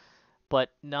ownership, but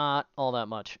not all that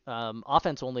much.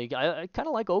 Offense only. I kind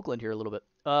of like Oakland here a little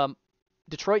bit.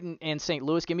 Detroit and St.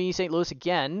 Louis. Give me St. Louis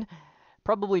again.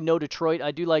 Probably no Detroit.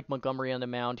 I do like Montgomery on the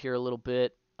mound here a little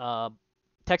bit.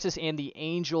 Texas and the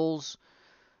Angels.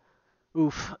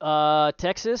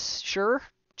 Texas, sure.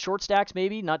 Short stacks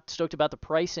maybe. Not stoked about the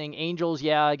pricing. Angels,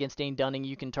 yeah, against Dane Dunning.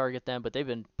 You can target them, but they've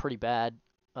been pretty bad.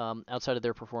 Outside of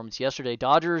their performance yesterday.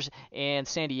 Dodgers and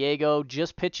San Diego,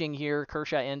 just pitching here,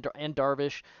 Kershaw and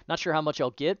Darvish. Not sure how much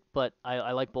I'll get, but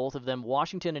I like both of them.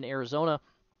 Washington and Arizona,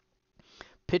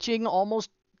 pitching almost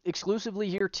exclusively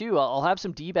here too. I'll have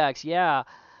some D-backs, yeah,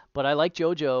 but I like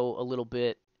JoJo a little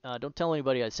bit. Don't tell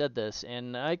anybody I said this,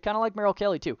 and I kind of like Merrill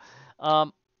Kelly too.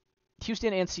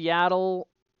 Houston and Seattle,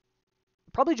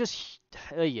 probably just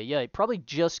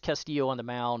Castillo on the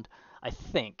mound. I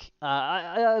think.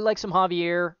 I like some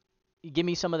Javier. Give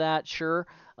me some of that, sure.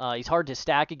 He's hard to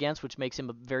stack against, which makes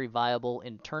him very viable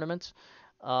in tournaments.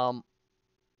 So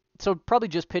probably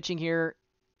just pitching here,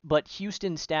 but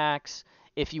Houston stacks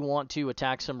if you want to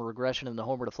attack some regression in the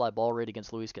homer to fly ball rate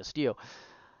against Luis Castillo.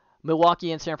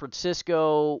 Milwaukee and San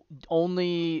Francisco,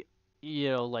 only,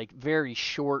 very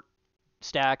short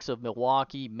stacks of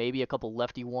Milwaukee, maybe a couple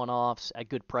lefty one-offs at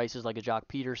good prices like a Jock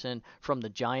Peterson from the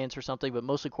Giants or something, but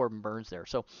mostly Corbin Burns there.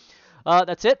 So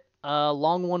that's it.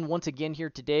 Long one once again here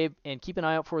today, and keep an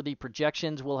eye out for the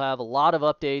projections. We'll have a lot of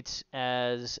updates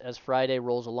as Friday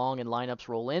rolls along and lineups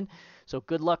roll in. So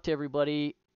good luck to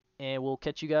everybody, and we'll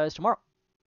catch you guys tomorrow.